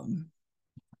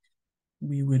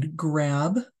 We would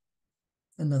grab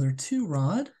another 2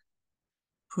 rod,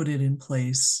 put it in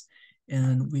place,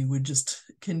 and we would just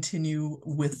continue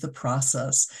with the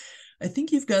process. I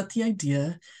think you've got the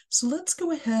idea. So let's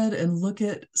go ahead and look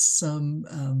at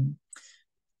some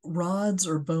rods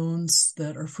or bones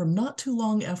that are from not too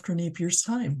long after Napier's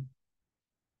time.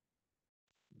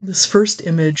 This first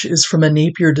image is from a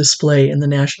Napier display in the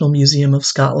National Museum of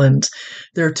Scotland.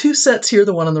 There are 2 sets here.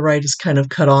 The one on the right is kind of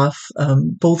cut off.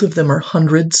 Both of them are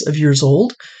hundreds of years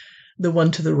old. The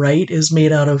one to the right is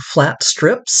made out of flat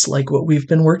strips, like what we've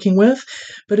been working with.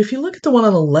 But if you look at the one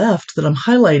on the left that I'm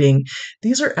highlighting,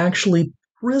 these are actually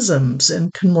prisms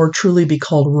and can more truly be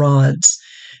called rods.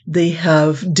 They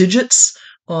have digits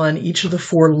on each of the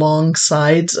 4 long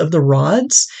sides of the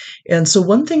rods. And so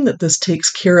one thing that this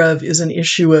takes care of is an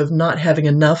issue of not having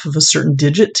enough of a certain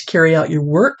digit to carry out your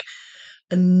work.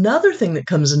 Another thing that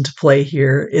comes into play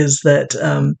here is that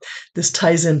this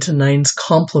ties into 9's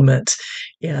complement.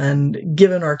 And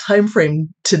given our time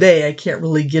frame today, I can't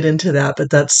really get into that, but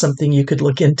that's something you could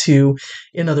look into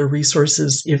in other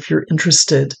resources if you're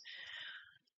interested.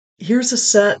 Here's a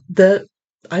set that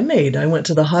I made. I went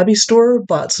to the hobby store,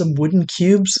 bought some wooden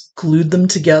cubes, glued them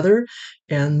together,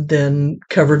 and then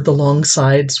covered the long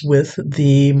sides with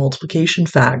the multiplication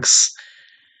facts.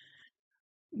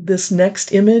 This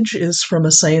next image is from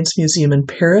a science museum in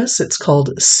Paris. It's called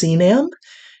CNAM,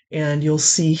 and you'll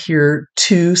see here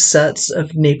 2 sets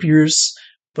of Napier's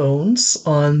bones.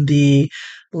 On the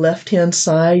left-hand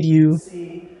side, you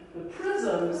see the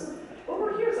prisms.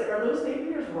 Over here, it's like, are those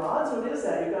Napier's rods? What is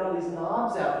that? You've got all these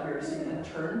knobs out here so you can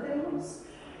turn things.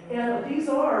 And these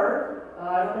are,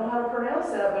 I don't know how to pronounce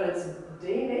that, but it's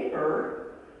De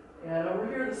Napier. And over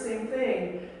here, the same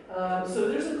thing. So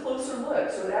there's a closer look.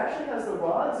 So it actually has the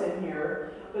rods in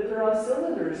here, but they're on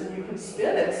cylinders, and you can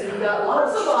spin it. So you've got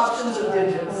lots of options of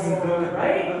digits,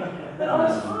 right? But on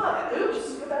top,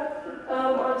 oops, go back.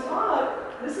 On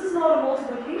top, this is not a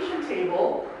multiplication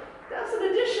table. That's an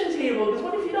addition table, because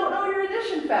what if you don't know your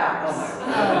addition facts?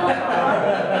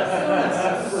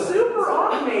 So it's super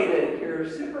automated here,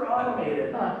 super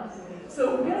automated.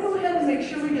 So we're going to go ahead and make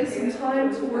sure we get some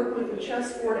time to work with the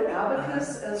Chessboard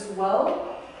Abacus as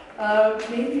well.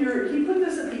 Napier, he put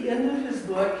this at the end of his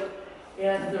book,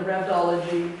 and the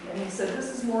Rhabdology, and he said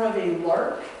this is more of a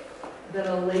lark than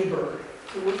a labor.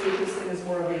 So we'll say this thing is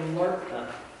more of a lark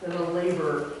than a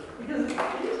labor, because it's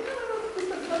kind of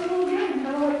just a fun little game,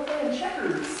 kind of like playing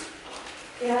checkers.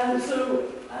 And so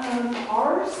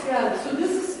so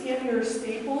this is in your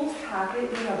Staples packet.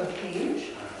 You have a page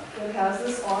that has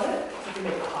this on it. You can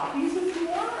make copies if you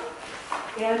want.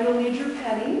 And you'll need your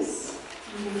pennies.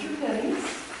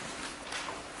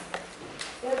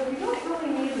 And we don't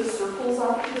really need the circles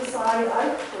off to the side.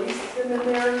 I've placed them in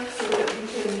there so that you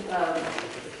can,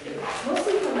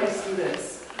 mostly for my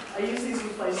students. I use these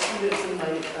with my students in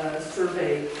my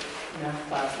survey math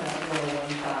class, math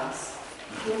 101 class.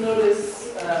 You'll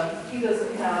notice he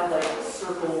doesn't have like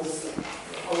circles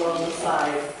along the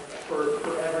side for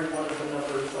every one of the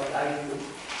numbers like I do.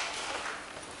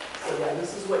 So yeah,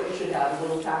 this is what you should have, a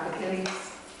little pack of pennies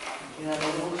and a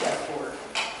little chessboard.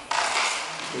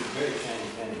 It's very shiny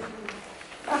penny.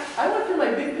 I went through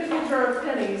my big penny jar of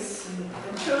pennies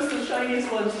and chose the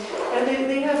shiniest ones. And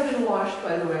they have been washed,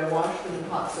 by the way. I washed them in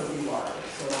hot soapy water.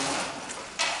 So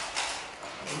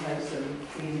nice and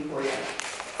clean for you.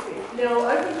 Okay. Now,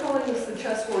 I've been calling this the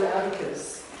Chessboard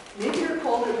Abacus. Napier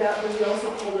called it that, but we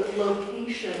also called it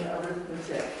location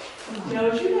arithmetic. Now,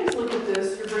 as you guys look at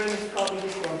this, your brain is probably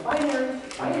just going binary,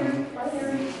 binary,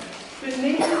 binary. But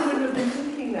Napier wouldn't have been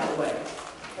thinking that way.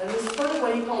 And this is part of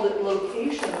why he called it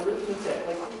location arithmetic.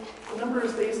 Like, the number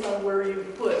is based on where you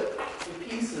put the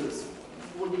pieces.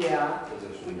 Well, yeah,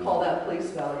 we call that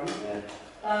place value.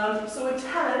 So a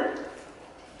 10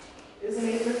 is an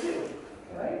 8 and a 2,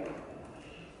 right?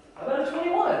 How about a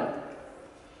 21?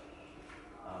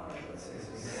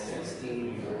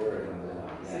 16, 4, and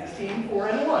 1. 16, 4,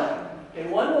 and 1. Okay,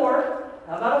 one more.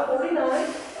 How about a 49?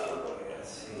 Let's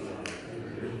see.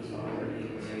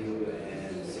 32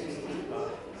 and 16.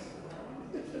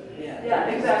 Yeah,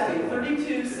 exactly.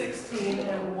 32, 16,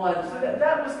 and 1. So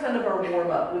that was kind of our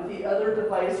warm-up. With the other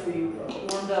device, we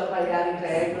warmed up by adding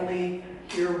diagonally.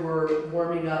 Here we're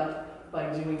warming up by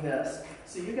doing this.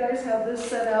 So you guys have this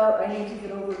set out. I need to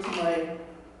get over to my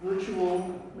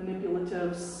virtual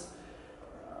manipulatives.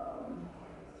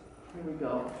 Here we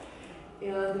go.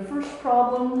 And the first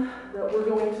problem that we're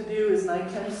going to do is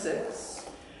 9 times 6.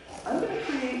 I'm going to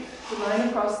create the 9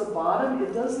 across the bottom.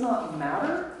 It does not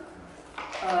matter.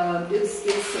 It's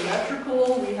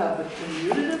symmetrical. We have the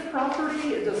commutative property.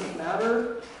 It doesn't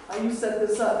matter how you set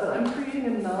this up, but I'm creating a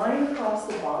 9 across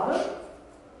the bottom.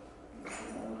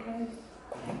 Okay.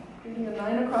 Creating a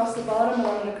 9 across the bottom, and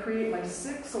I'm going to create my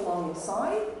 6 along the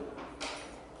side.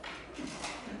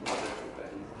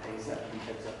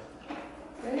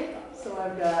 Okay, so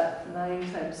I've got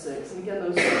 9 times 6. And again,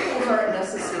 those circles aren't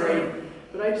necessary,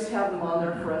 but I just have them on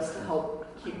there for us to help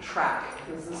keep track,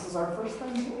 because this is our first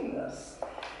time doing this.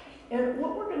 And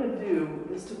what we're going to do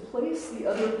is to place the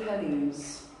other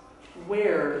pennies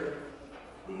where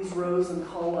these rows and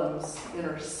columns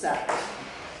intersect.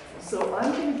 So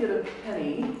I'm going to get a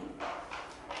penny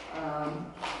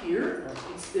here.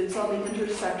 It's on the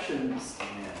intersections.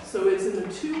 So it's in the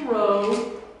 2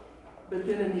 row, but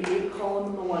then in the 8 column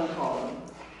and the 1 column.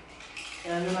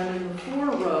 And then I'm in the 4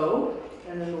 row,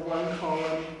 and in the 1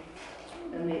 column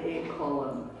and the 8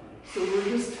 column. So we're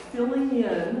just filling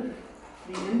in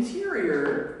the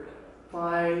interior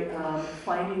by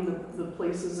finding the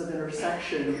places of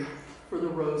intersection for the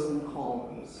rows and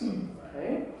columns.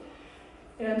 Okay?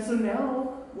 And so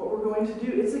now what we're going to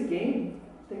do, it's a game.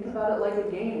 Think about it like a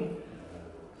game.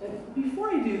 And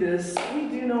before I do this, we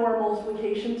do know our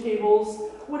multiplication tables.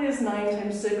 What is 9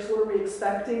 times 6? What are we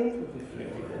expecting?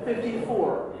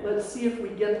 54. Let's see if we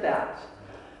get that.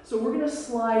 So we're going to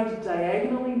slide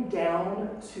diagonally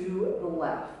down to the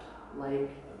left, like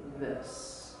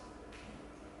this.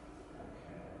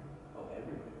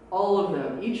 All of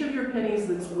them. Each of your pennies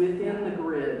that's within the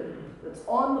grid, that's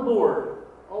on the board.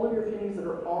 All of your pennies that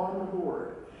are on the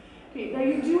board. Okay, now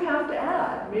you do have to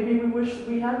add. Maybe we wish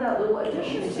we had that little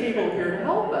addition table here to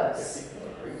help us.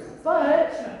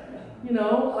 But, you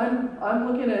know,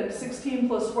 I'm looking at 16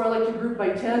 plus 4. I like to group by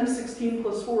 10. 16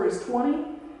 plus 4 is 20.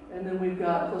 And then we've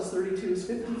got plus 32 is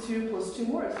 52 plus 2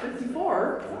 more. It's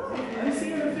 54. I'm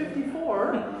seeing a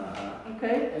 54.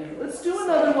 Okay, let's do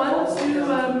another one. Let's do,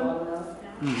 I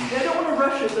don't want to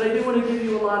rush it, but I do want to give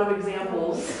you a lot of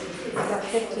examples. It's got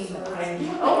 15.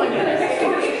 Oh my goodness.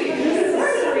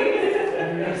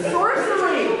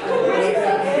 Sorcery!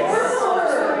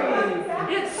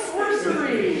 It's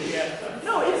sorcery!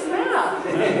 No, it's math.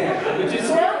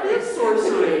 Math is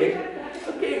sorcery.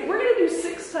 Okay, we're going to do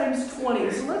 6 times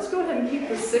 20. So let's go ahead and keep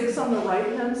the 6 on the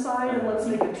right-hand side, and let's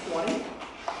make it 20.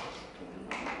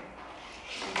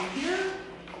 Over here.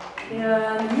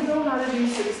 And you know how to do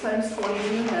 6 times 20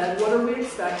 in your head. What are we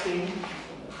expecting?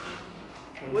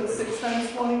 What's 6 times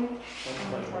 20?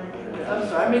 I'm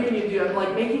sorry, I'm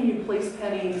like making you place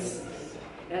pennies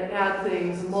and add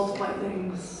things and multiply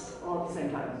things all at the same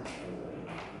time.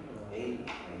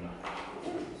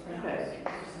 Okay,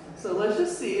 so let's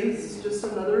just see. This is just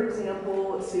another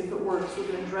example. Let's see if it works. We're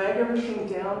going to drag everything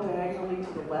down diagonally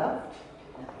to the left.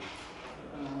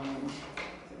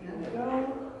 Here we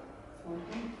go.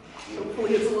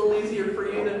 Hopefully it's a little easier for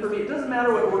you than for me. It doesn't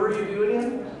matter what order you do it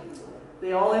in.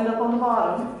 They all end up on the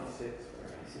bottom.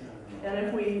 And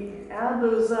if we add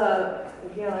those up,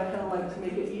 again, I kind of like to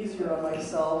make it easier on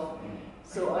myself.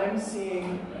 So I'm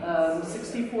seeing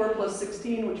 64 plus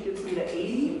 16, which gets me to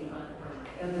 80.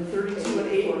 And then 32 and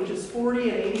 8, which is 40.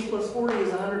 And 80 plus 40 is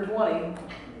 120.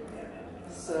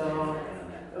 So,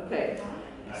 Okay,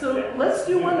 so let's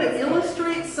do one that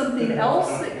illustrates something else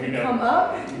that could come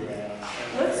up.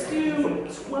 Let's do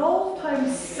 12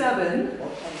 times 7.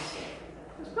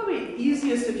 It's probably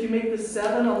easiest if you make the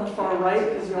 7 on the far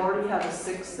right because you already have a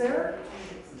 6 there.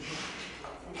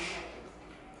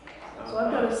 So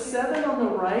I've got a 7 on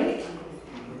the right,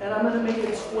 and I'm going to make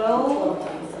a 12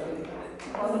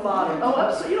 on the bottom. Oh,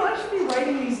 I should be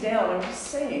writing these down. I'm just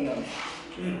saying them.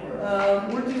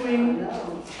 We're doing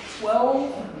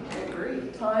 12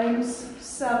 times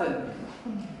 7.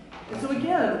 And so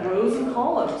again, rows and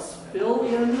columns fill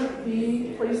in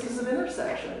the places of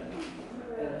intersection.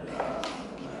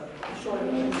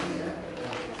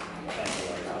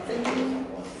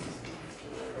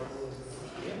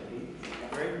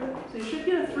 So you should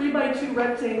get a 3x2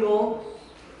 rectangle.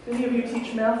 If any of you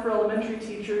teach math for elementary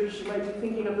teachers, you might be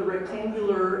thinking of the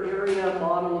rectangular area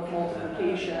model of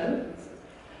multiplication.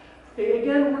 Okay,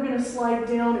 again, we're going to slide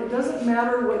down. It doesn't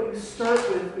matter what you start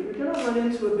with, but you're going to run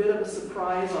into a bit of a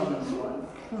surprise on this one.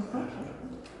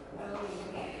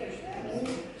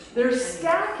 They're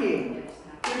stacking.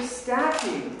 They're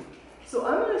stacking. So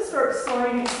I'm going to start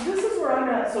sliding. This is where I'm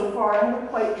at so far. I haven't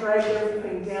quite dragged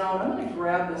everything down. I'm going to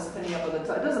grab this penny up at the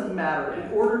top. It doesn't matter. The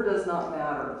order does not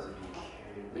matter.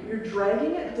 But you're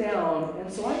dragging it down,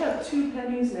 and so I have 2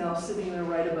 pennies now sitting there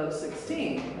right above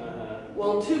 16.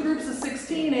 Well, 2 groups of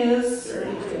 16 is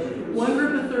 1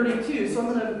 group of 32. So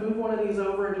I'm going to move one of these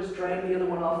over and just drag the other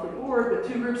one off the board. But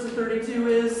 2 groups of 32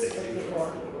 is,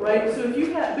 right? So if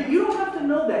you have, but you don't have to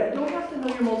know that. You don't have to know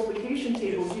your multiplication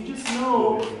tables. You just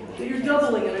know that you're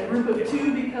doubling, and a group of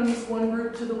 2 becomes 1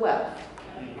 group to the left.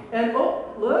 And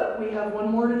oh, look, we have one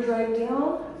more to drag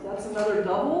down. That's another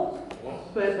double.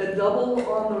 But a double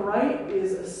on the right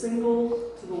is a single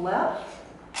to the left.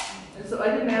 And so I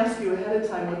didn't ask you ahead of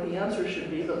time what the answer should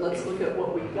be, but let's look at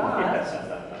what we got.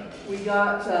 We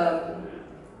got,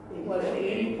 what, an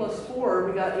 80 plus 4,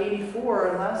 we got 84,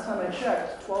 and last time I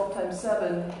checked, 12 times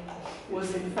 7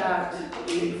 was in fact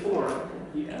 84.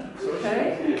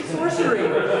 Okay? Sorcery.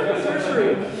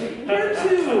 Sorcery. Here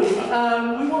too,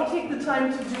 we won't take the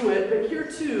time to do it, but here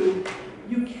too,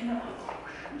 you can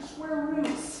square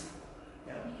roots.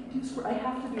 I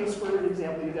have to do a square root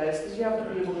example, you guys, because you have to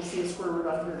be able to see a square root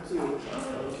on here too.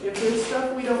 If there's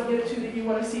stuff we don't get to that you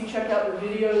want to see, check out the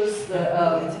videos.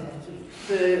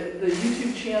 The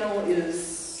YouTube channel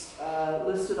is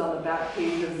listed on the back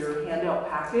page of your handout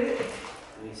packet.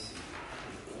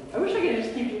 I wish I could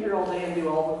just keep you here all day and do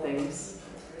all the things.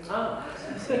 I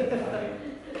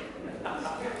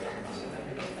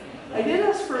did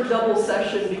ask for a double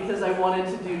session because I wanted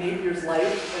to do Napier's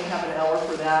Life and have an hour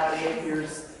for that, and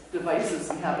Napier's Devices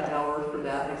and have an hour for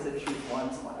that. They said choose one,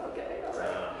 so I'm like, okay, all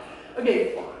right.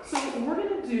 Okay, so we're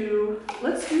going to do,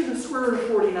 let's do the square root of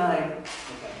 49.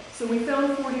 So we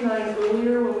found 49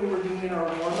 earlier when we were doing our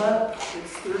warm-up.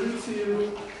 It's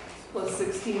 32 plus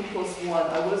 16 plus 1.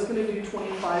 I was going to do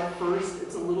 25 first.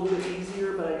 It's a little bit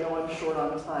easier, but I know I'm short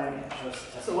on time.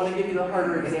 So I want to give you the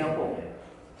harder example.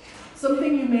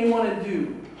 Something you may want to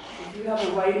do, if you have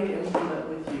a writing implement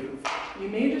with you, you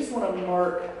may just want to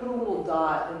mark, put a little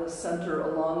dot in the center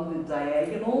along the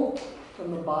diagonal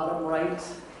from the bottom right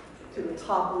to the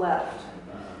top left.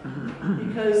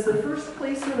 Because the first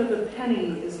placement of the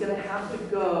penny is going to have to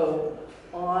go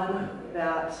on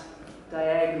that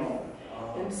diagonal.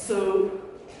 And so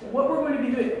what we're going to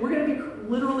be doing, we're going to be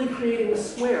literally creating a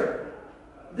square.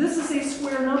 This is a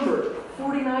square number.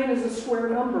 49 is a square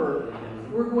number.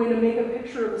 We're going to make a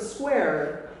picture of a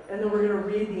square, and then we're going to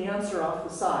read the answer off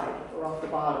the side or off the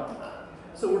bottom.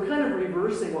 So we're kind of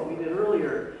reversing what we did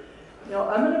earlier. Now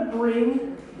I'm going to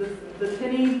bring the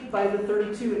penny by the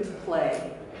 32 into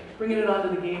play, bringing it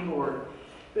onto the game board.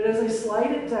 But as I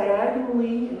slide it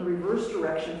diagonally in the reverse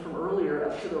direction from earlier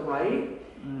up to the right,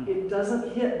 it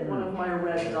doesn't hit one of my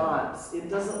red dots. It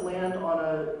doesn't land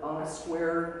on a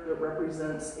square that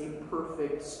represents a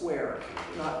perfect square,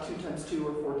 not 2 times 2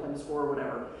 or 4 times 4 or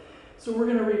whatever. So we're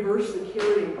going to reverse the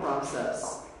carrying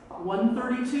process.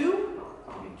 132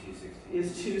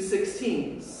 is 2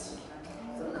 16s.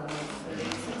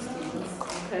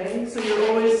 Okay, so you're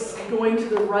always going to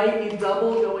the right, you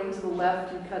double, going to the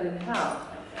left, you cut in half.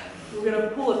 We're going to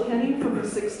pull a penny from the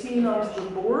 16 onto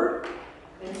the board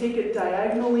and take it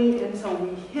diagonally until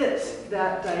we hit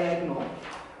that diagonal.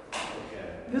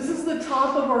 This is the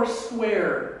top of our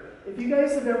square. If you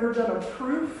guys have ever done a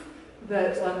proof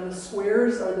that the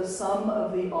squares are the sum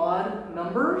of the odd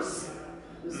numbers,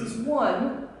 this is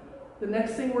 1. The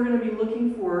next thing we're going to be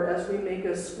looking for as we make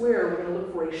a square, we're going to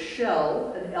look for a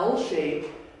shell, an L shape,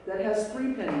 that has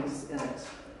 3 pennies in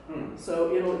it.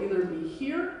 So it'll either be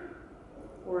here,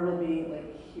 or it'll be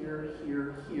like here,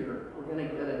 here, here. We're going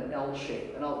to get an L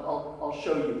shape, and I'll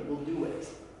show you. We'll do it.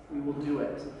 We will do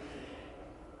it.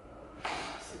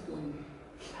 It's going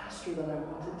faster than I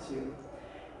wanted to.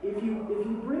 If you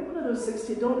bring one of those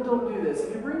 16, don't do this.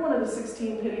 If you bring one of the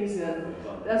 16 pennies in,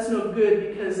 that's no good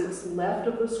because it's left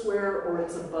of the square or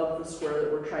it's above the square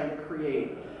that we're trying to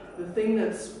create. The thing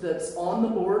that's on the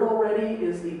board already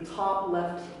is the top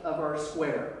left of our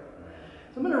square.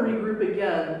 So I'm going to regroup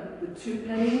again. The 2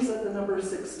 pennies at the number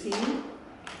 16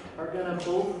 are going to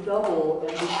both double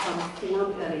and become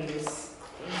 4 pennies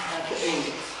at the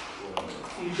 8.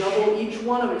 So you double each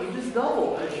one of it. You just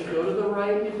double. As you go to the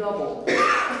right, you double.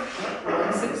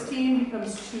 116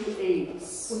 becomes 2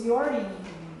 8s. Well, you already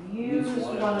used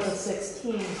one of the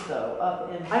 16s, though, up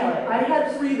in play. I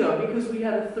had 3, though, because we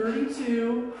had a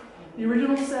 32. The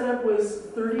original setup was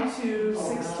 32,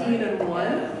 16, and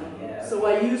 1. So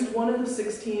I used one of the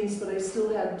 16s, but I still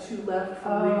had 2 left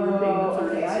from regrouping the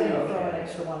 32. Okay, I didn't throw an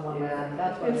extra one. Yeah.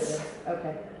 That's what it is.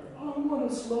 Okay. Oh, I want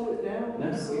to slow it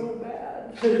down so bad.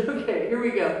 Okay, here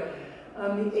we go.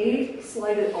 The 8,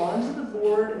 slide it onto the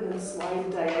board and then slide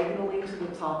diagonally to the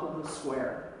top of the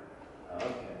square.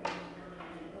 Okay.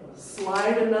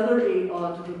 Slide another 8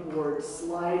 onto the board.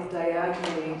 Slide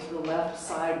diagonally to the left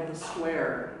side of the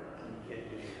square.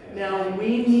 Now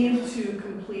we need to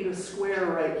complete a square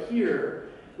right here,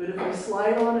 but if I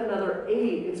slide on another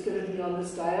 8, it's going to be on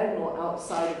this diagonal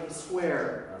outside of the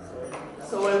square.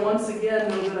 So I once again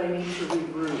know that I need to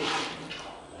regroup.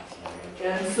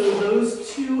 And so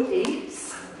those 2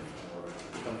 8s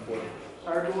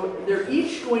are they're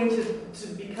each going to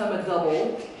become a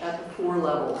double at the 4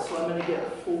 levels. So I'm going to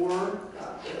get 4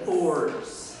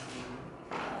 4s.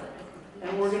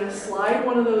 And we're going to slide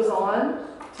one of those on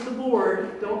to the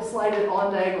board. Don't slide it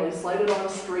on diagonally, slide it on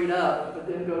straight up, but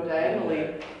then go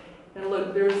diagonally. And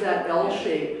look, there's that L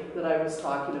shape that I was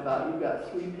talking about. You've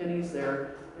got 3 pennies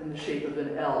there in the shape of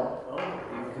an L.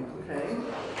 Okay?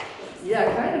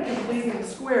 Yeah, kind of completing the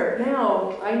square.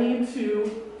 Now, I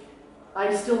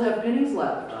still have pennies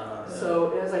left.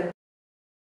 So as I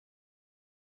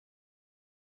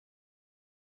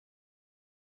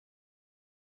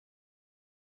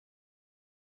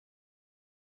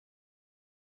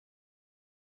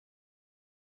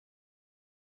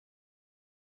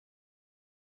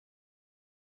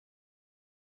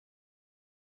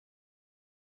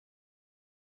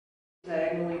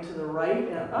diagonally to the right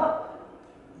and up.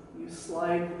 You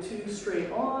slide the 2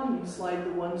 straight on, you slide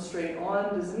the 1 straight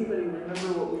on. Does anybody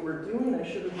remember what we were doing? I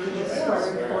should have written it down.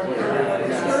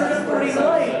 Started at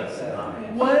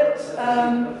 49. What?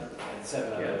 It's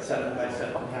 7 by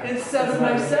 7. It's 7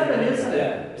 by 7, isn't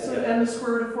it? So, and the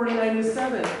square root of 49 is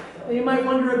 7. And you might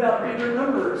wonder about bigger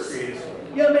numbers. You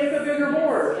gotta make a bigger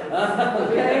board.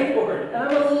 Okay? And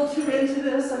I'm a little too into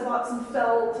this. I bought some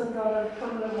felt and got a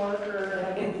permanent marker, and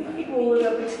I can roll it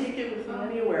up and take it with me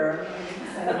anywhere.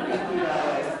 I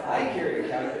carry a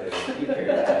calculator. You carry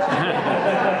a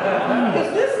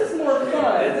Because this is more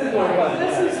fun. This is more fun.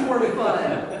 This is more fun.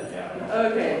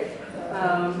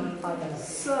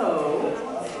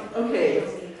 Okay.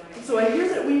 So I hear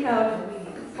that we have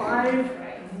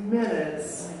 5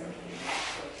 minutes.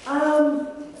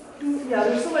 Yeah,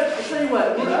 there's so much. I'll tell you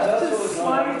what, we're up to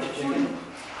slide 40.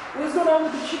 What's going on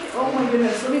with the chicken? Oh my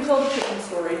goodness, let me tell the chicken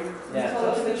story. Tell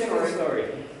us the chicken story.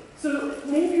 So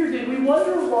Napier did. We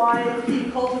wonder why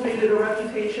he cultivated a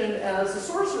reputation as a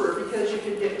sorcerer, because you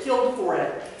could get killed for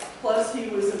it. Plus, he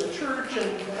was in the church,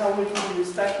 and how would he be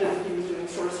respected if he was doing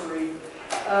sorcery?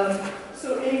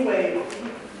 So anyway,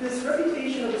 this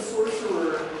reputation of a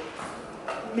sorcerer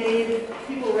made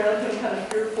people around him kind of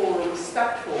fearful or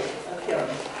respectful of him.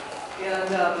 And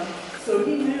so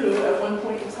he knew at one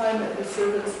point in time that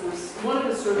one of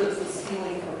his servants was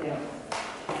stealing from him.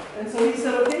 And so he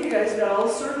said, okay, you guys got all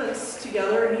the servants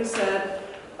together, and he said,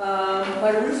 my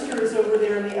rooster is over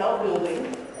there in the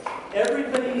outbuilding.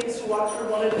 Everybody needs to watch for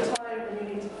one at a time, and you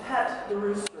need to pet the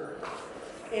rooster.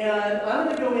 And I'm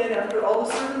going to go in after all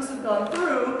the servants have gone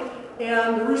through,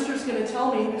 and the rooster's going to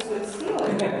tell me who's been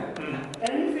stealing.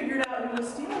 And he figured out who was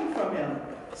stealing from him.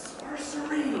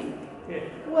 Sorcery.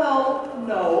 Well,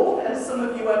 no, as some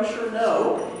of you I'm sure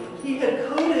know, he had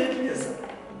coated his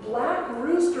black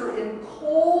rooster in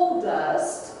coal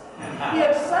dust. He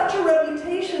had such a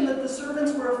reputation that the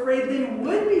servants were afraid they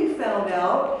would be found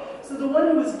out. So the one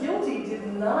who was guilty did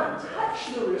not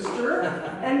touch the rooster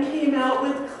and came out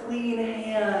with clean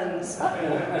hands.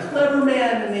 Clever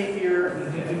man, Napier.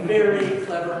 Very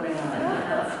clever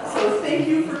man. So thank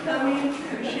you for coming.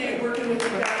 Appreciate working with you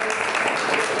guys.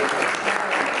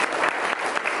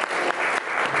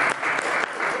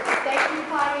 Thank you,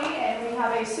 Patty, and we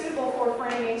have a suitable for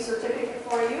framing certificate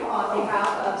for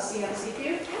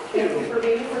CMC3. Thank you for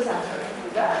being a presenter.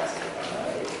 You bet.